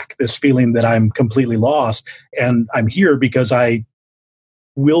lack, this feeling that I'm completely lost, and I'm here because I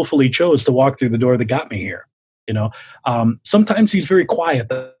willfully chose to walk through the door that got me here. Sometimes he's very quiet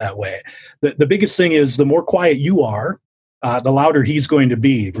that way. The biggest thing is the more quiet you are, the louder he's going to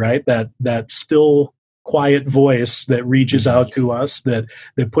be, right? That still quiet voice that reaches out to us, that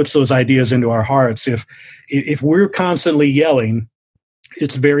puts those ideas into our hearts. If we're constantly yelling,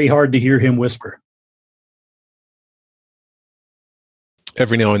 it's very hard to hear him whisper.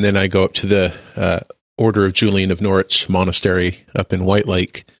 Every now and then I go up to the Order of Julian of Norwich monastery up in White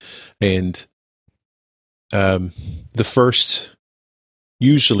Lake, and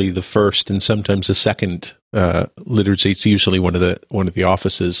usually the first and sometimes the second liturgy, it's usually one of the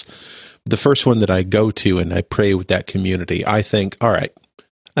offices. The first one that I go to and I pray with that community, I think, all right,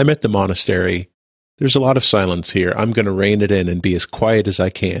 I'm at the monastery. There's a lot of silence here. I'm going to rein it in and be as quiet as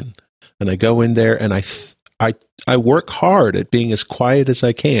I can. And I go in there and I work hard at being as quiet as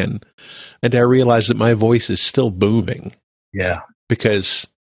I can. And I realize that my voice is still booming. Yeah. Because,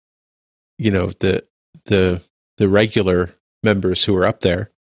 the regular members who are up there,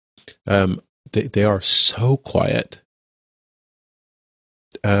 they are so quiet.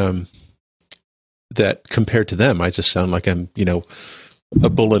 That compared to them, I just sound like I'm, a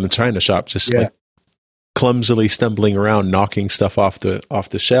bull in a china shop, just like clumsily stumbling around, knocking stuff off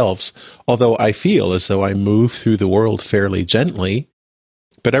the shelves. Although I feel as though I move through the world fairly gently,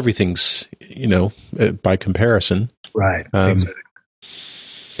 but everything's, by comparison. Right. Exactly.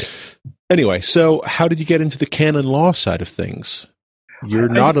 Anyway, so how did you get into the canon law side of things? You're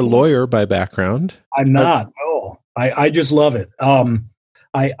not a lawyer by background. I'm not. No, I just love it.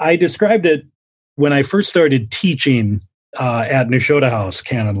 I described it when I first started teaching at Nashotah House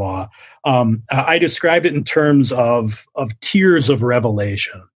canon law. I described it in terms of tiers of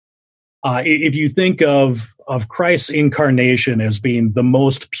revelation. If you think of Christ's incarnation as being the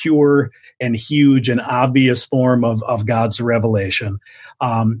most pure and huge and obvious form of God's revelation,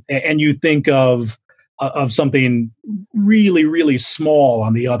 and you think of something really, really small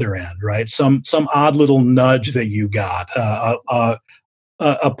on the other end, right? Some odd little nudge that you got,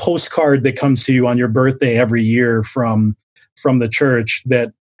 a postcard that comes to you on your birthday every year from the church,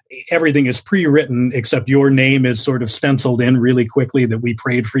 that everything is pre-written except your name is sort of stenciled in really quickly, that we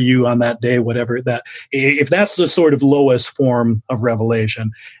prayed for you on that day, whatever that. If that's the sort of lowest form of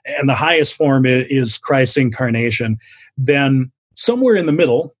revelation, and the highest form is Christ's incarnation, then somewhere in the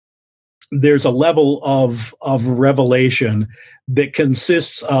middle, there's a level of revelation that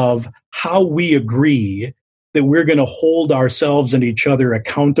consists of how we agree that we're going to hold ourselves and each other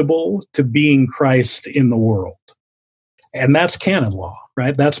accountable to being Christ in the world. And that's canon law,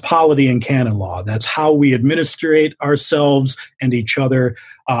 right? That's polity and canon law. That's how we administrate ourselves and each other,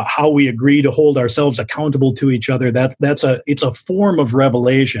 how we agree to hold ourselves accountable to each other. It's a form of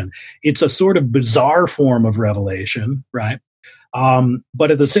revelation. It's a sort of bizarre form of revelation, right?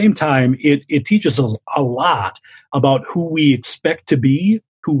 But at the same time, it teaches us a lot about who we expect to be,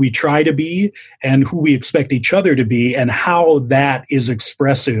 who we try to be, and who we expect each other to be, and how that is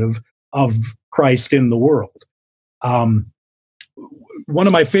expressive of Christ in the world. One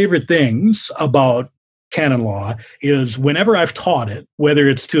of my favorite things about canon law is whenever I've taught it, whether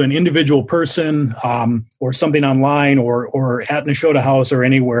it's to an individual person or something online or at Nashotah House or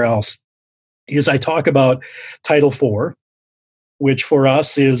anywhere else, is I talk about Title IV, which for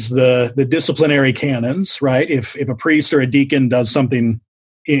us is the disciplinary canons, right? If a priest or a deacon does something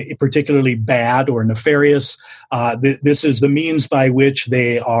particularly bad or nefarious, this is the means by which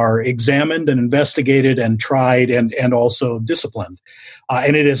they are examined and investigated and tried and also disciplined.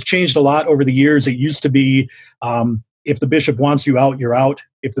 And it has changed a lot over the years. It used to be, if the bishop wants you out, you're out.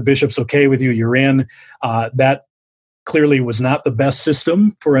 If the bishop's okay with you, you're in. That clearly was not the best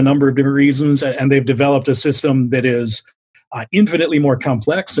system for a number of different reasons, and they've developed a system that is infinitely more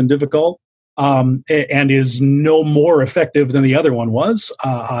complex and difficult, and is no more effective than the other one was,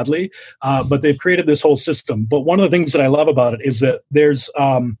 oddly. But they've created this whole system. But one of the things that I love about it is that there's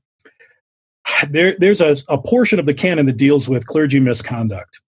a portion of the canon that deals with clergy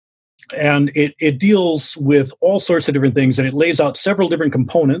misconduct. And it deals with all sorts of different things, and it lays out several different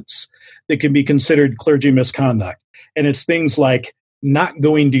components that can be considered clergy misconduct. And it's things like not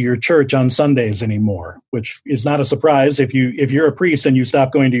going to your church on Sundays anymore, which is not a surprise. If you're a priest and you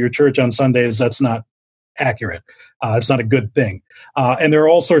stop going to your church on Sundays, that's not accurate. It's not a good thing. And there are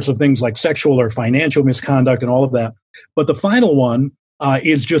all sorts of things like sexual or financial misconduct and all of that. But the final one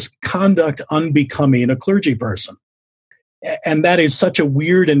is just conduct unbecoming a clergy person. And that is such a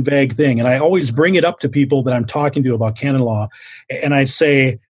weird and vague thing. And I always bring it up to people that I'm talking to about canon law. And I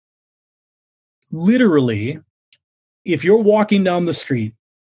say, literally, if you're walking down the street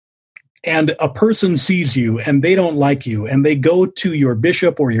and a person sees you and they don't like you, and they go to your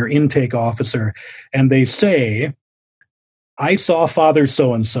bishop or your intake officer and they say, I saw Father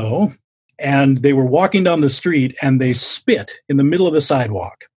so-and-so, and they were walking down the street and they spit in the middle of the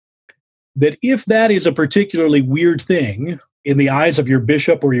sidewalk, that if that is a particularly weird thing in the eyes of your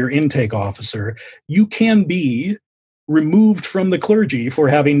bishop or your intake officer, you can be removed from the clergy for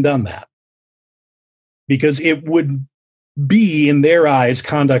having done that. Because it would be, in their eyes,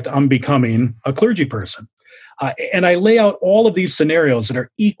 conduct unbecoming a clergy person. And I lay out all of these scenarios that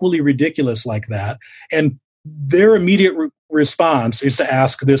are equally ridiculous like that. And their immediate response is to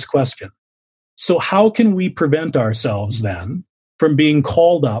ask this question. So how can we prevent ourselves then from being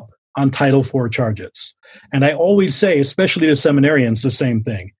called up on Title IV charges? And I always say, especially to seminarians, the same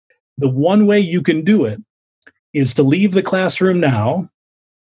thing. The one way you can do it is to leave the classroom now,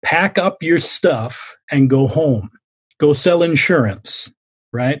 pack up your stuff, and go home. Go sell insurance,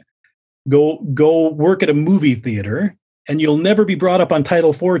 right? Go work at a movie theater, and you'll never be brought up on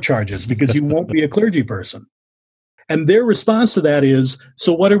Title IV charges because you won't be a clergy person. And their response to that is,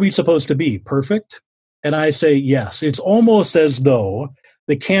 so what are we supposed to be, perfect? And I say, yes. It's almost as though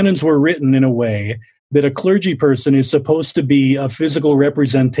the canons were written in a way that a clergy person is supposed to be a physical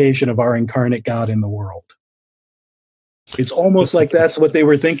representation of our incarnate God in the world. It's almost like that's what they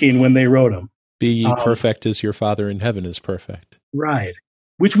were thinking when they wrote them. Be ye perfect as your Father in heaven is perfect. Right.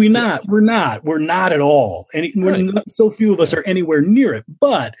 Which we're not at all. And so few of us are anywhere near it.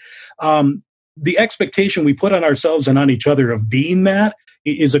 But the expectation we put on ourselves and on each other of being that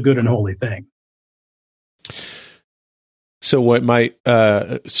is a good and holy thing. So what my,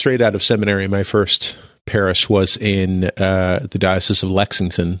 straight out of seminary, my first parish was in the Diocese of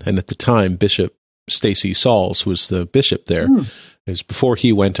Lexington. And at the time, Bishop Stacey Sauls was the bishop there. It was before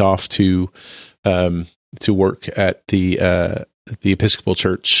he went off to work at the Episcopal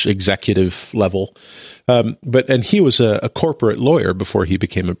Church executive level. And he was a corporate lawyer before he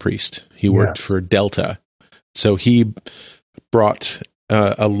became a priest. He worked for Delta. So he brought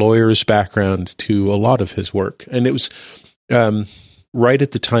a lawyer's background to a lot of his work. And it was right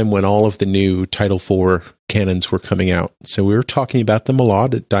at the time when all of the new Title IV canons were coming out. So we were talking about them a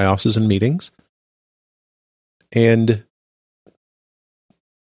lot at diocesan meetings. And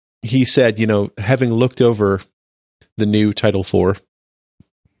he said, having looked over the new Title IV,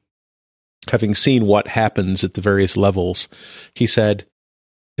 having seen what happens at the various levels, he said,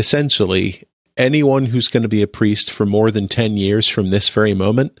 essentially, anyone who's going to be a priest for more than 10 years from this very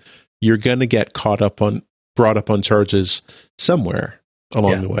moment, you're going to get brought up on charges somewhere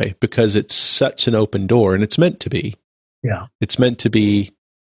along the way, because it's such an open door, and it's meant to be. Yeah. It's meant to be,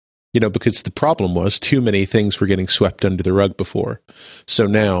 because the problem was too many things were getting swept under the rug before. So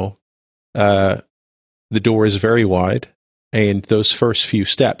now the door is very wide, and those first few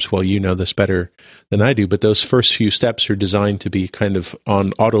steps, well, you know this better than I do, but those first few steps are designed to be kind of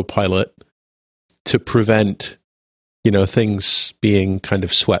on autopilot to prevent, things being kind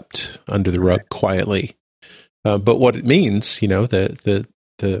of swept under the rug quietly. But what it means, the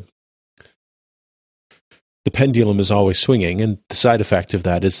pendulum is always swinging, and the side effect of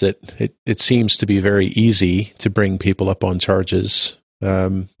that is that it seems to be very easy to bring people up on charges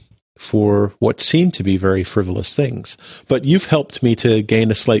for what seem to be very frivolous things. But you've helped me to gain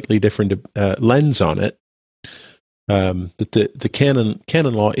a slightly different lens on it. that the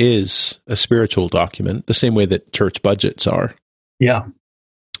canon law is a spiritual document, the same way that church budgets are. Yeah.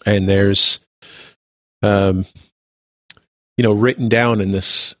 And there's, written down in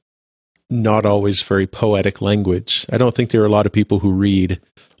this not always very poetic language. I don't think there are a lot of people who read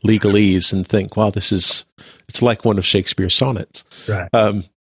legalese and think, wow, it's like one of Shakespeare's sonnets. Right.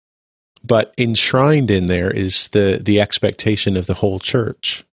 But enshrined in there is the expectation of the whole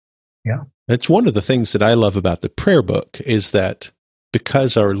church. Yeah. It's one of the things that I love about the prayer book is that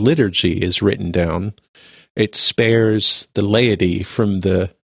because our liturgy is written down, it spares the laity from the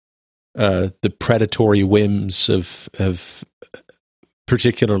predatory whims of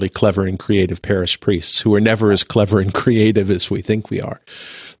particularly clever and creative parish priests who are never as clever and creative as we think we are.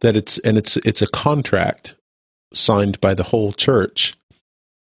 That it's a contract signed by the whole church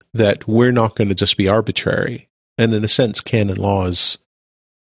that we're not going to just be arbitrary. And in a sense, canon law is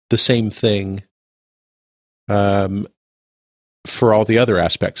the same thing for all the other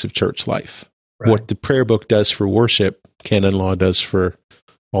aspects of church life. Right. What the prayer book does for worship, canon law does for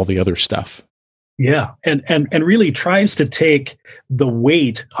all the other stuff. Yeah, and really tries to take the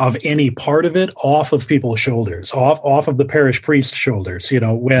weight of any part of it off of people's shoulders, off of the parish priest's shoulders.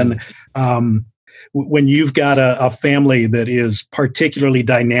 When you've got a family that is particularly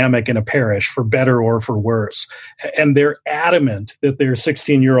dynamic in a parish, for better or for worse, and they're adamant that their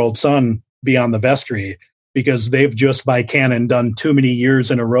 16-year-old son be on the vestry because they've just by canon done too many years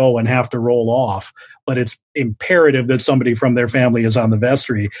in a row and have to roll off, but it's imperative that somebody from their family is on the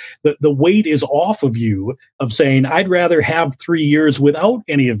vestry. The weight is off of you of saying, I'd rather have 3 years without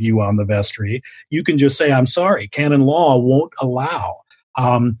any of you on the vestry. You can just say, I'm sorry, canon law won't allow.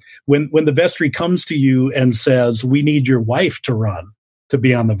 When the vestry comes to you and says, we need your wife to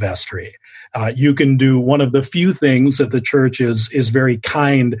be on the vestry, you can do one of the few things that the church is very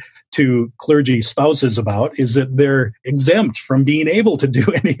kind to clergy spouses about, is that they're exempt from being able to do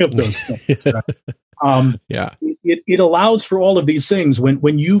any of those things. Right? It allows for all of these things.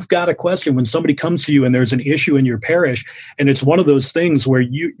 When you've got a question, when somebody comes to you and there's an issue in your parish, and it's one of those things where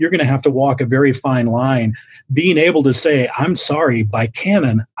you're going to have to walk a very fine line, being able to say, I'm sorry, by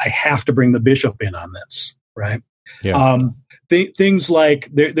canon, I have to bring the bishop in on this, right? Yeah. Things like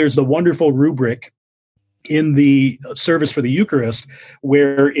there's the wonderful rubric in the service for the Eucharist,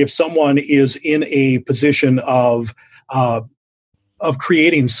 where if someone is in a position of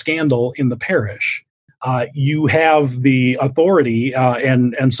creating scandal in the parish, you have the authority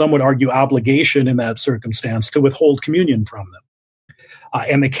and some would argue obligation in that circumstance to withhold communion from them.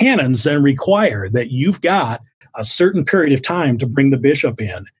 And the canons then require that you've got a certain period of time to bring the bishop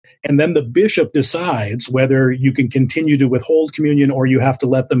in. And then the bishop decides whether you can continue to withhold communion or you have to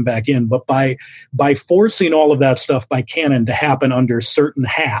let them back in. But by forcing all of that stuff by canon to happen under certain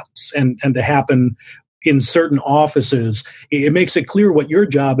hats and to happen in certain offices, it makes it clear what your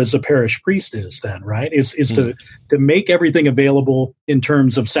job as a parish priest is then, right? Is to make everything available in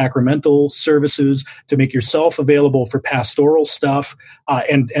terms of sacramental services, to make yourself available for pastoral stuff,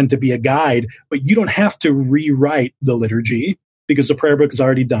 and to be a guide. But you don't have to rewrite the liturgy because the prayer book has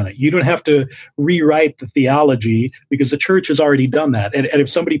already done it. You don't have to rewrite the theology because the church has already done that. And if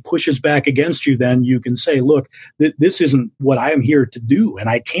somebody pushes back against you, then you can say, look, this isn't what I am here to do, and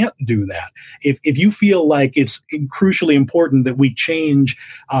I can't do that. If you feel like it's crucially important that we change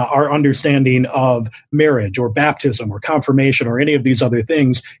our understanding of marriage or baptism or confirmation or any of these other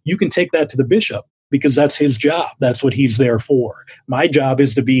things, you can take that to the bishop, because that's his job. That's what he's there for. My job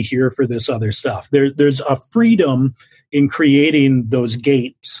is to be here for this other stuff. There's a freedom in creating those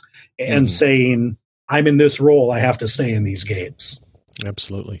gates and saying, I'm in this role, I have to stay in these gates.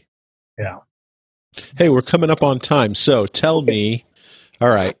 Absolutely. Yeah. Hey, we're coming up on time. So tell me, all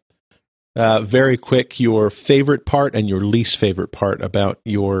right, very quick, your favorite part and your least favorite part about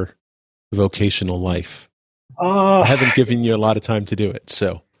your vocational life. I haven't given you a lot of time to do it,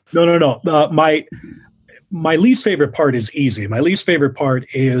 so. No. My least favorite part is easy. My least favorite part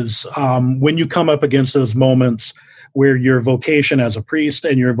is when you come up against those moments where your vocation as a priest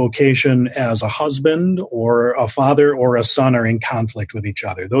and your vocation as a husband or a father or a son are in conflict with each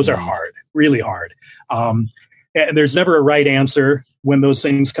other. Those are hard, really hard. And there's never a right answer when those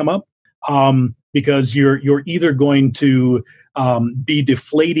things come up, because you're either going to be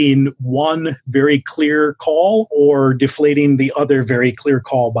deflating one very clear call or deflating the other very clear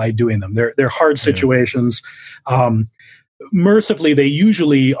call by doing them. They're hard situations. Mercifully, they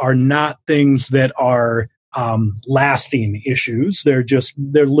usually are not things that are lasting issues. They're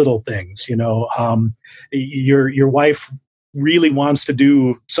little things, you know. Your wife really wants to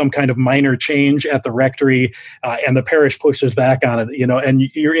do some kind of minor change at the rectory, and the parish pushes back on it, and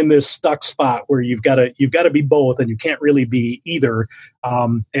you're in this stuck spot where you've got to be both, and you can't really be either,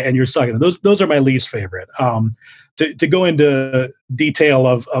 and you're stuck in it. Those are my least favorite. To go into detail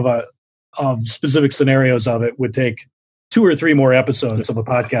of specific scenarios of it would take 2 or 3 more episodes of a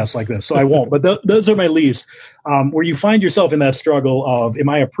podcast like this, so I won't. But those are my least, where you find yourself in that struggle of, am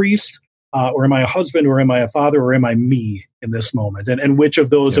I a priest, or am I a husband, or am I a father, or am I me in this moment? And which of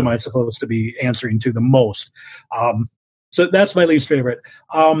those am I supposed to be answering to the most? So that's my least favorite.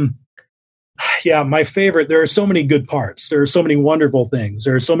 My favorite, there are so many good parts. There are so many wonderful things.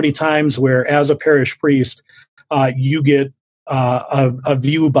 There are so many times where, as a parish priest, you get a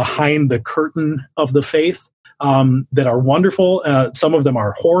view behind the curtain of the faith that are wonderful. Some of them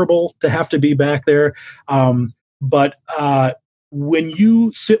are horrible to have to be back there. But when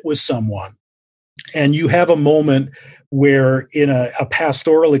you sit with someone and you have a moment where, in a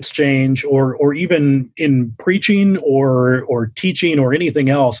pastoral exchange, or even in preaching or teaching or anything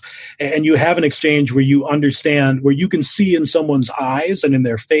else, and you have an exchange where you understand, where you can see in someone's eyes and in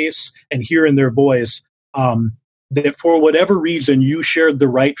their face and hear in their voice, that for whatever reason you shared the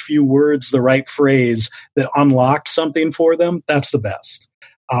right few words, the right phrase that unlocked something for them, that's the best.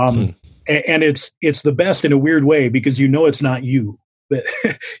 And it's the best in a weird way, because it's not you.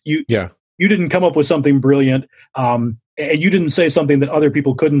 That you didn't come up with something brilliant, and you didn't say something that other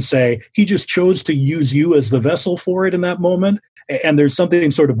people couldn't say. He just chose to use you as the vessel for it in that moment. And there's something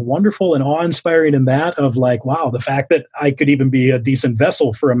sort of wonderful and awe-inspiring in that, of like, wow, the fact that I could even be a decent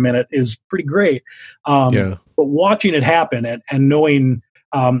vessel for a minute is pretty great. But watching it happen and knowing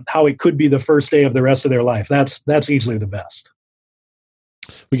how it could be the first day of the rest of their life, that's easily the best.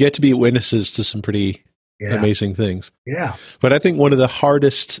 We get to be witnesses to some pretty amazing things. Yeah. But I think one of the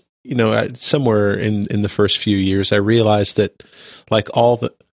hardest, somewhere in the first few years, I realized that, like,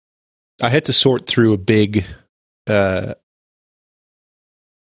 I had to sort through a big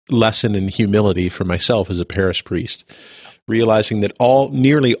lesson in humility for myself as a parish priest, realizing that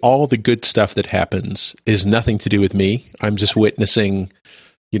nearly all the good stuff that happens is nothing to do with me. I'm just witnessing,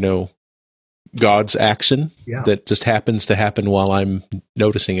 God's action that just happens to happen while I'm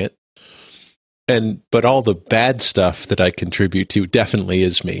noticing it. But all the bad stuff that I contribute to definitely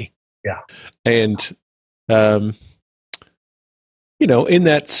is me. Yeah. And, in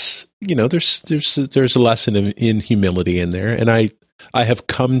that, there's a lesson in humility in there. And I have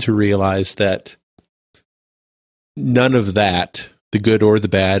come to realize that none of that, the good or the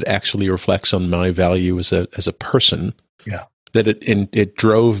bad, actually reflects on my value as a person. Yeah. That it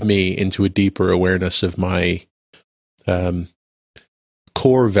drove me into a deeper awareness of my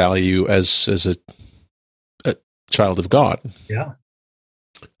core value as a child of God. Yeah.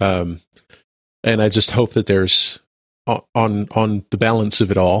 And I just hope that there's on the balance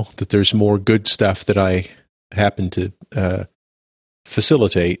of it all, that there's more good stuff that I happen to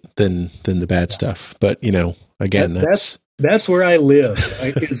facilitate than the bad stuff. But again, that's where I live.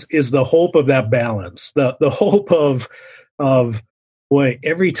 is the hope of that balance. The hope of boy,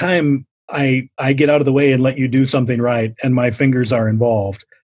 every time I get out of the way and let you do something right, and my fingers are involved,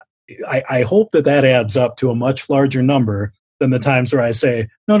 I hope that adds up to a much larger number than the times where I say,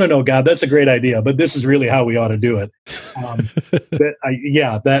 no, God, that's a great idea, but this is really how we ought to do it.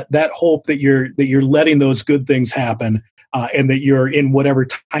 That hope that you're letting those good things happen, and that you're in whatever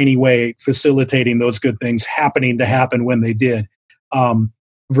tiny way facilitating those good things happening to happen when they did,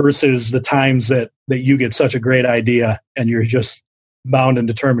 versus the times that you get such a great idea and you're just bound and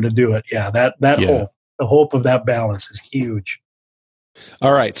determined to do it. Yeah, that hope, the hope of that balance is huge.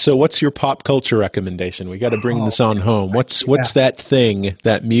 All right. So what's your pop culture recommendation? We got to bring this on home. What's that thing,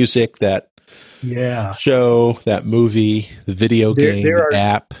 that music, that show, that movie, the video game, the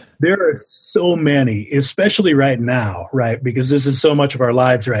app? There are so many, especially right now, right? Because this is so much of our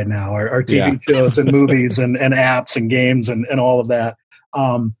lives right now, our TV shows and movies and apps and games and all of that.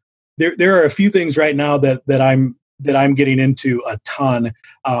 There are a few things right now that I'm getting into a ton.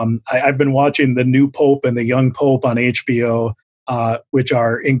 I've been watching The New Pope and The Young Pope on HBO, which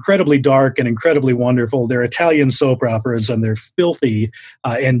are incredibly dark and incredibly wonderful. They're Italian soap operas, and they're filthy.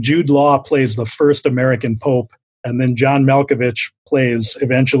 And Jude Law plays the first American Pope, and then John Malkovich plays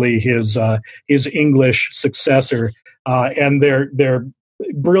eventually his English successor. And they're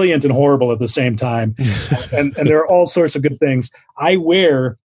brilliant and horrible at the same time. and there are all sorts of good things.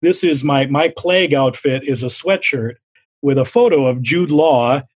 This is my plague outfit is a sweatshirt with a photo of Jude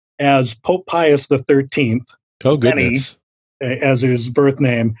Law as Pope Pius XIII. Oh, goodness. As his birth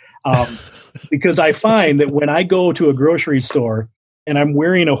name, because I find that when I go to a grocery store and I'm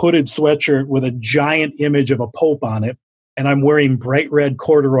wearing a hooded sweatshirt with a giant image of a pope on it, and I'm wearing bright red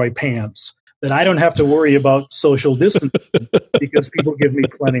corduroy pants, then I don't have to worry about social distancing because people give me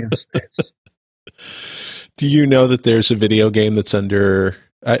plenty of space. Do you know that there's a video game that's under,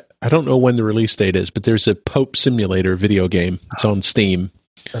 I don't know when the release date is, but there's a Pope Simulator video game. It's on Steam.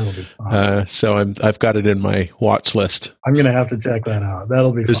 That'll be fun. So I've got it in my watch list. I'm going to have to check that out.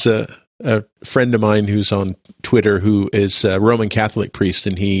 That'll be fun. There's a friend of mine who's on Twitter who is a Roman Catholic priest,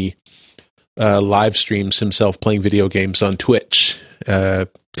 and he live streams himself playing video games on Twitch a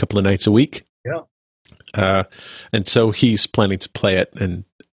couple of nights a week. Yeah. And so he's planning to play it, and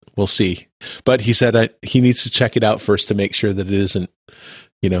we'll see. But he said he needs to check it out first to make sure that it isn't,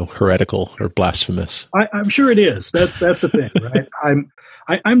 heretical or blasphemous. I'm sure it is. That's the thing, right?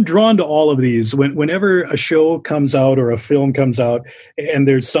 I'm drawn to all of these. Whenever a show comes out or a film comes out and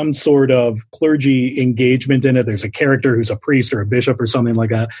there's some sort of clergy engagement in it, there's a character who's a priest or a bishop or something like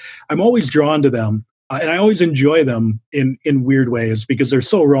that, I'm always drawn to them. And I always enjoy them in weird ways because they're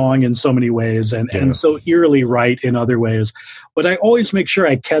so wrong in so many ways and so eerily right in other ways. But I always make sure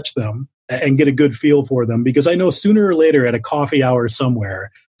I catch them and get a good feel for them because I know sooner or later at a coffee hour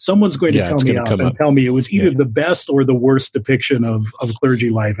somewhere, someone's going to tell me it was either the best or the worst depiction of clergy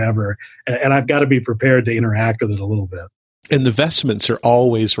life ever. And I've got to be prepared to interact with it a little bit. And the vestments are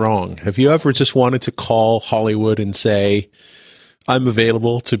always wrong. Have you ever just wanted to call Hollywood and say, I'm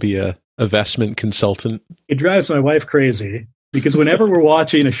available to be a vestment consultant? It drives my wife crazy because whenever we're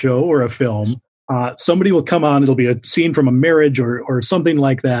watching a show or a film, somebody will come on, it'll be a scene from a marriage or something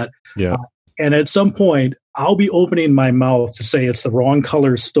like that. Yeah. And at some point, I'll be opening my mouth to say it's the wrong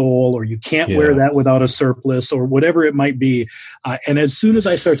color stole or you can't wear that without a surplice or whatever it might be. And as soon as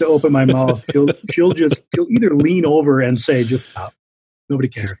I start to open my mouth, she'll either lean over and say, just stop. Nobody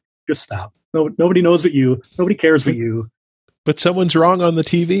cares. Just stop. Nobody knows but you. Nobody cares but you. But someone's wrong on the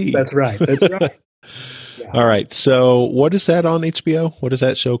TV. That's right. Yeah. All right. So what is that on HBO? What is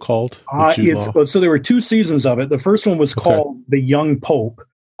that show called? So there were 2 seasons of it. The first one was called The Young Pope.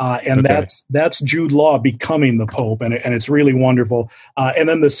 That's Jude Law becoming the Pope, and it's really wonderful. And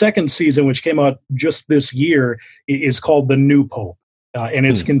then the second season, which came out just this year, is called The New Pope, and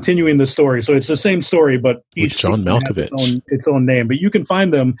it's continuing the story. So it's the same story, but each John Malkovich has its own name. But you can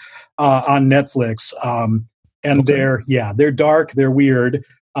find them on Netflix, and they're dark, they're weird,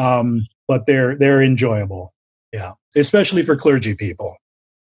 but they're enjoyable. Yeah, especially for clergy people.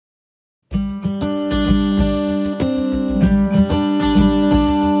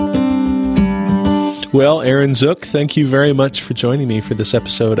 Well, Aaron Zook, thank you very much for joining me for this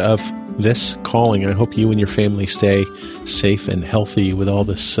episode of This Calling. I hope you and your family stay safe and healthy with all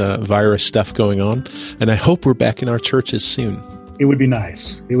this virus stuff going on. And I hope we're back in our churches soon. It would be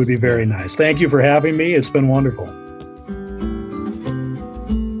nice. It would be very nice. Thank you for having me. It's been wonderful.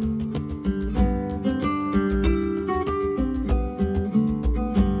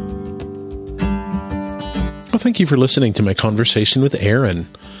 Well, thank you for listening to my conversation with Aaron.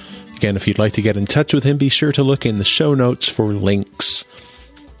 Again, if you'd like to get in touch with him, be sure to look in the show notes for links.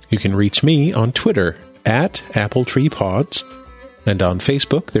 You can reach me on Twitter at AppleTreePods, and on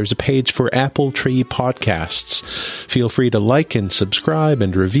Facebook, there's a page for Apple Tree Podcasts. Feel free to like and subscribe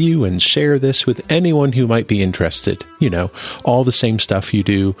and review and share this with anyone who might be interested. All the same stuff you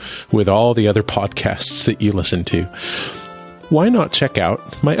do with all the other podcasts that you listen to. Why not check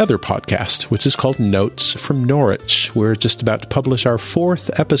out my other podcast, which is called Notes from Norwich? We're just about to publish our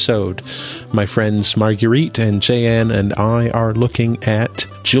 4th episode. My friends Marguerite and Jayanne and I are looking at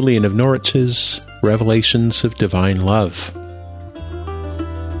Julian of Norwich's Revelations of Divine Love.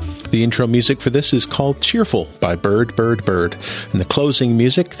 The intro music for this is called Cheerful by Bird, Bird, Bird. And the closing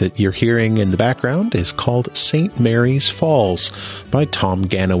music that you're hearing in the background is called St. Mary's Falls by Tom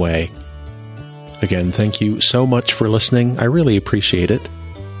Ganaway. Again, thank you so much for listening. I really appreciate it.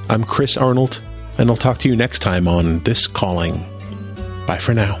 I'm Chris Arnold, and I'll talk to you next time on This Calling. Bye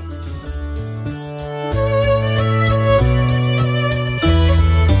for now.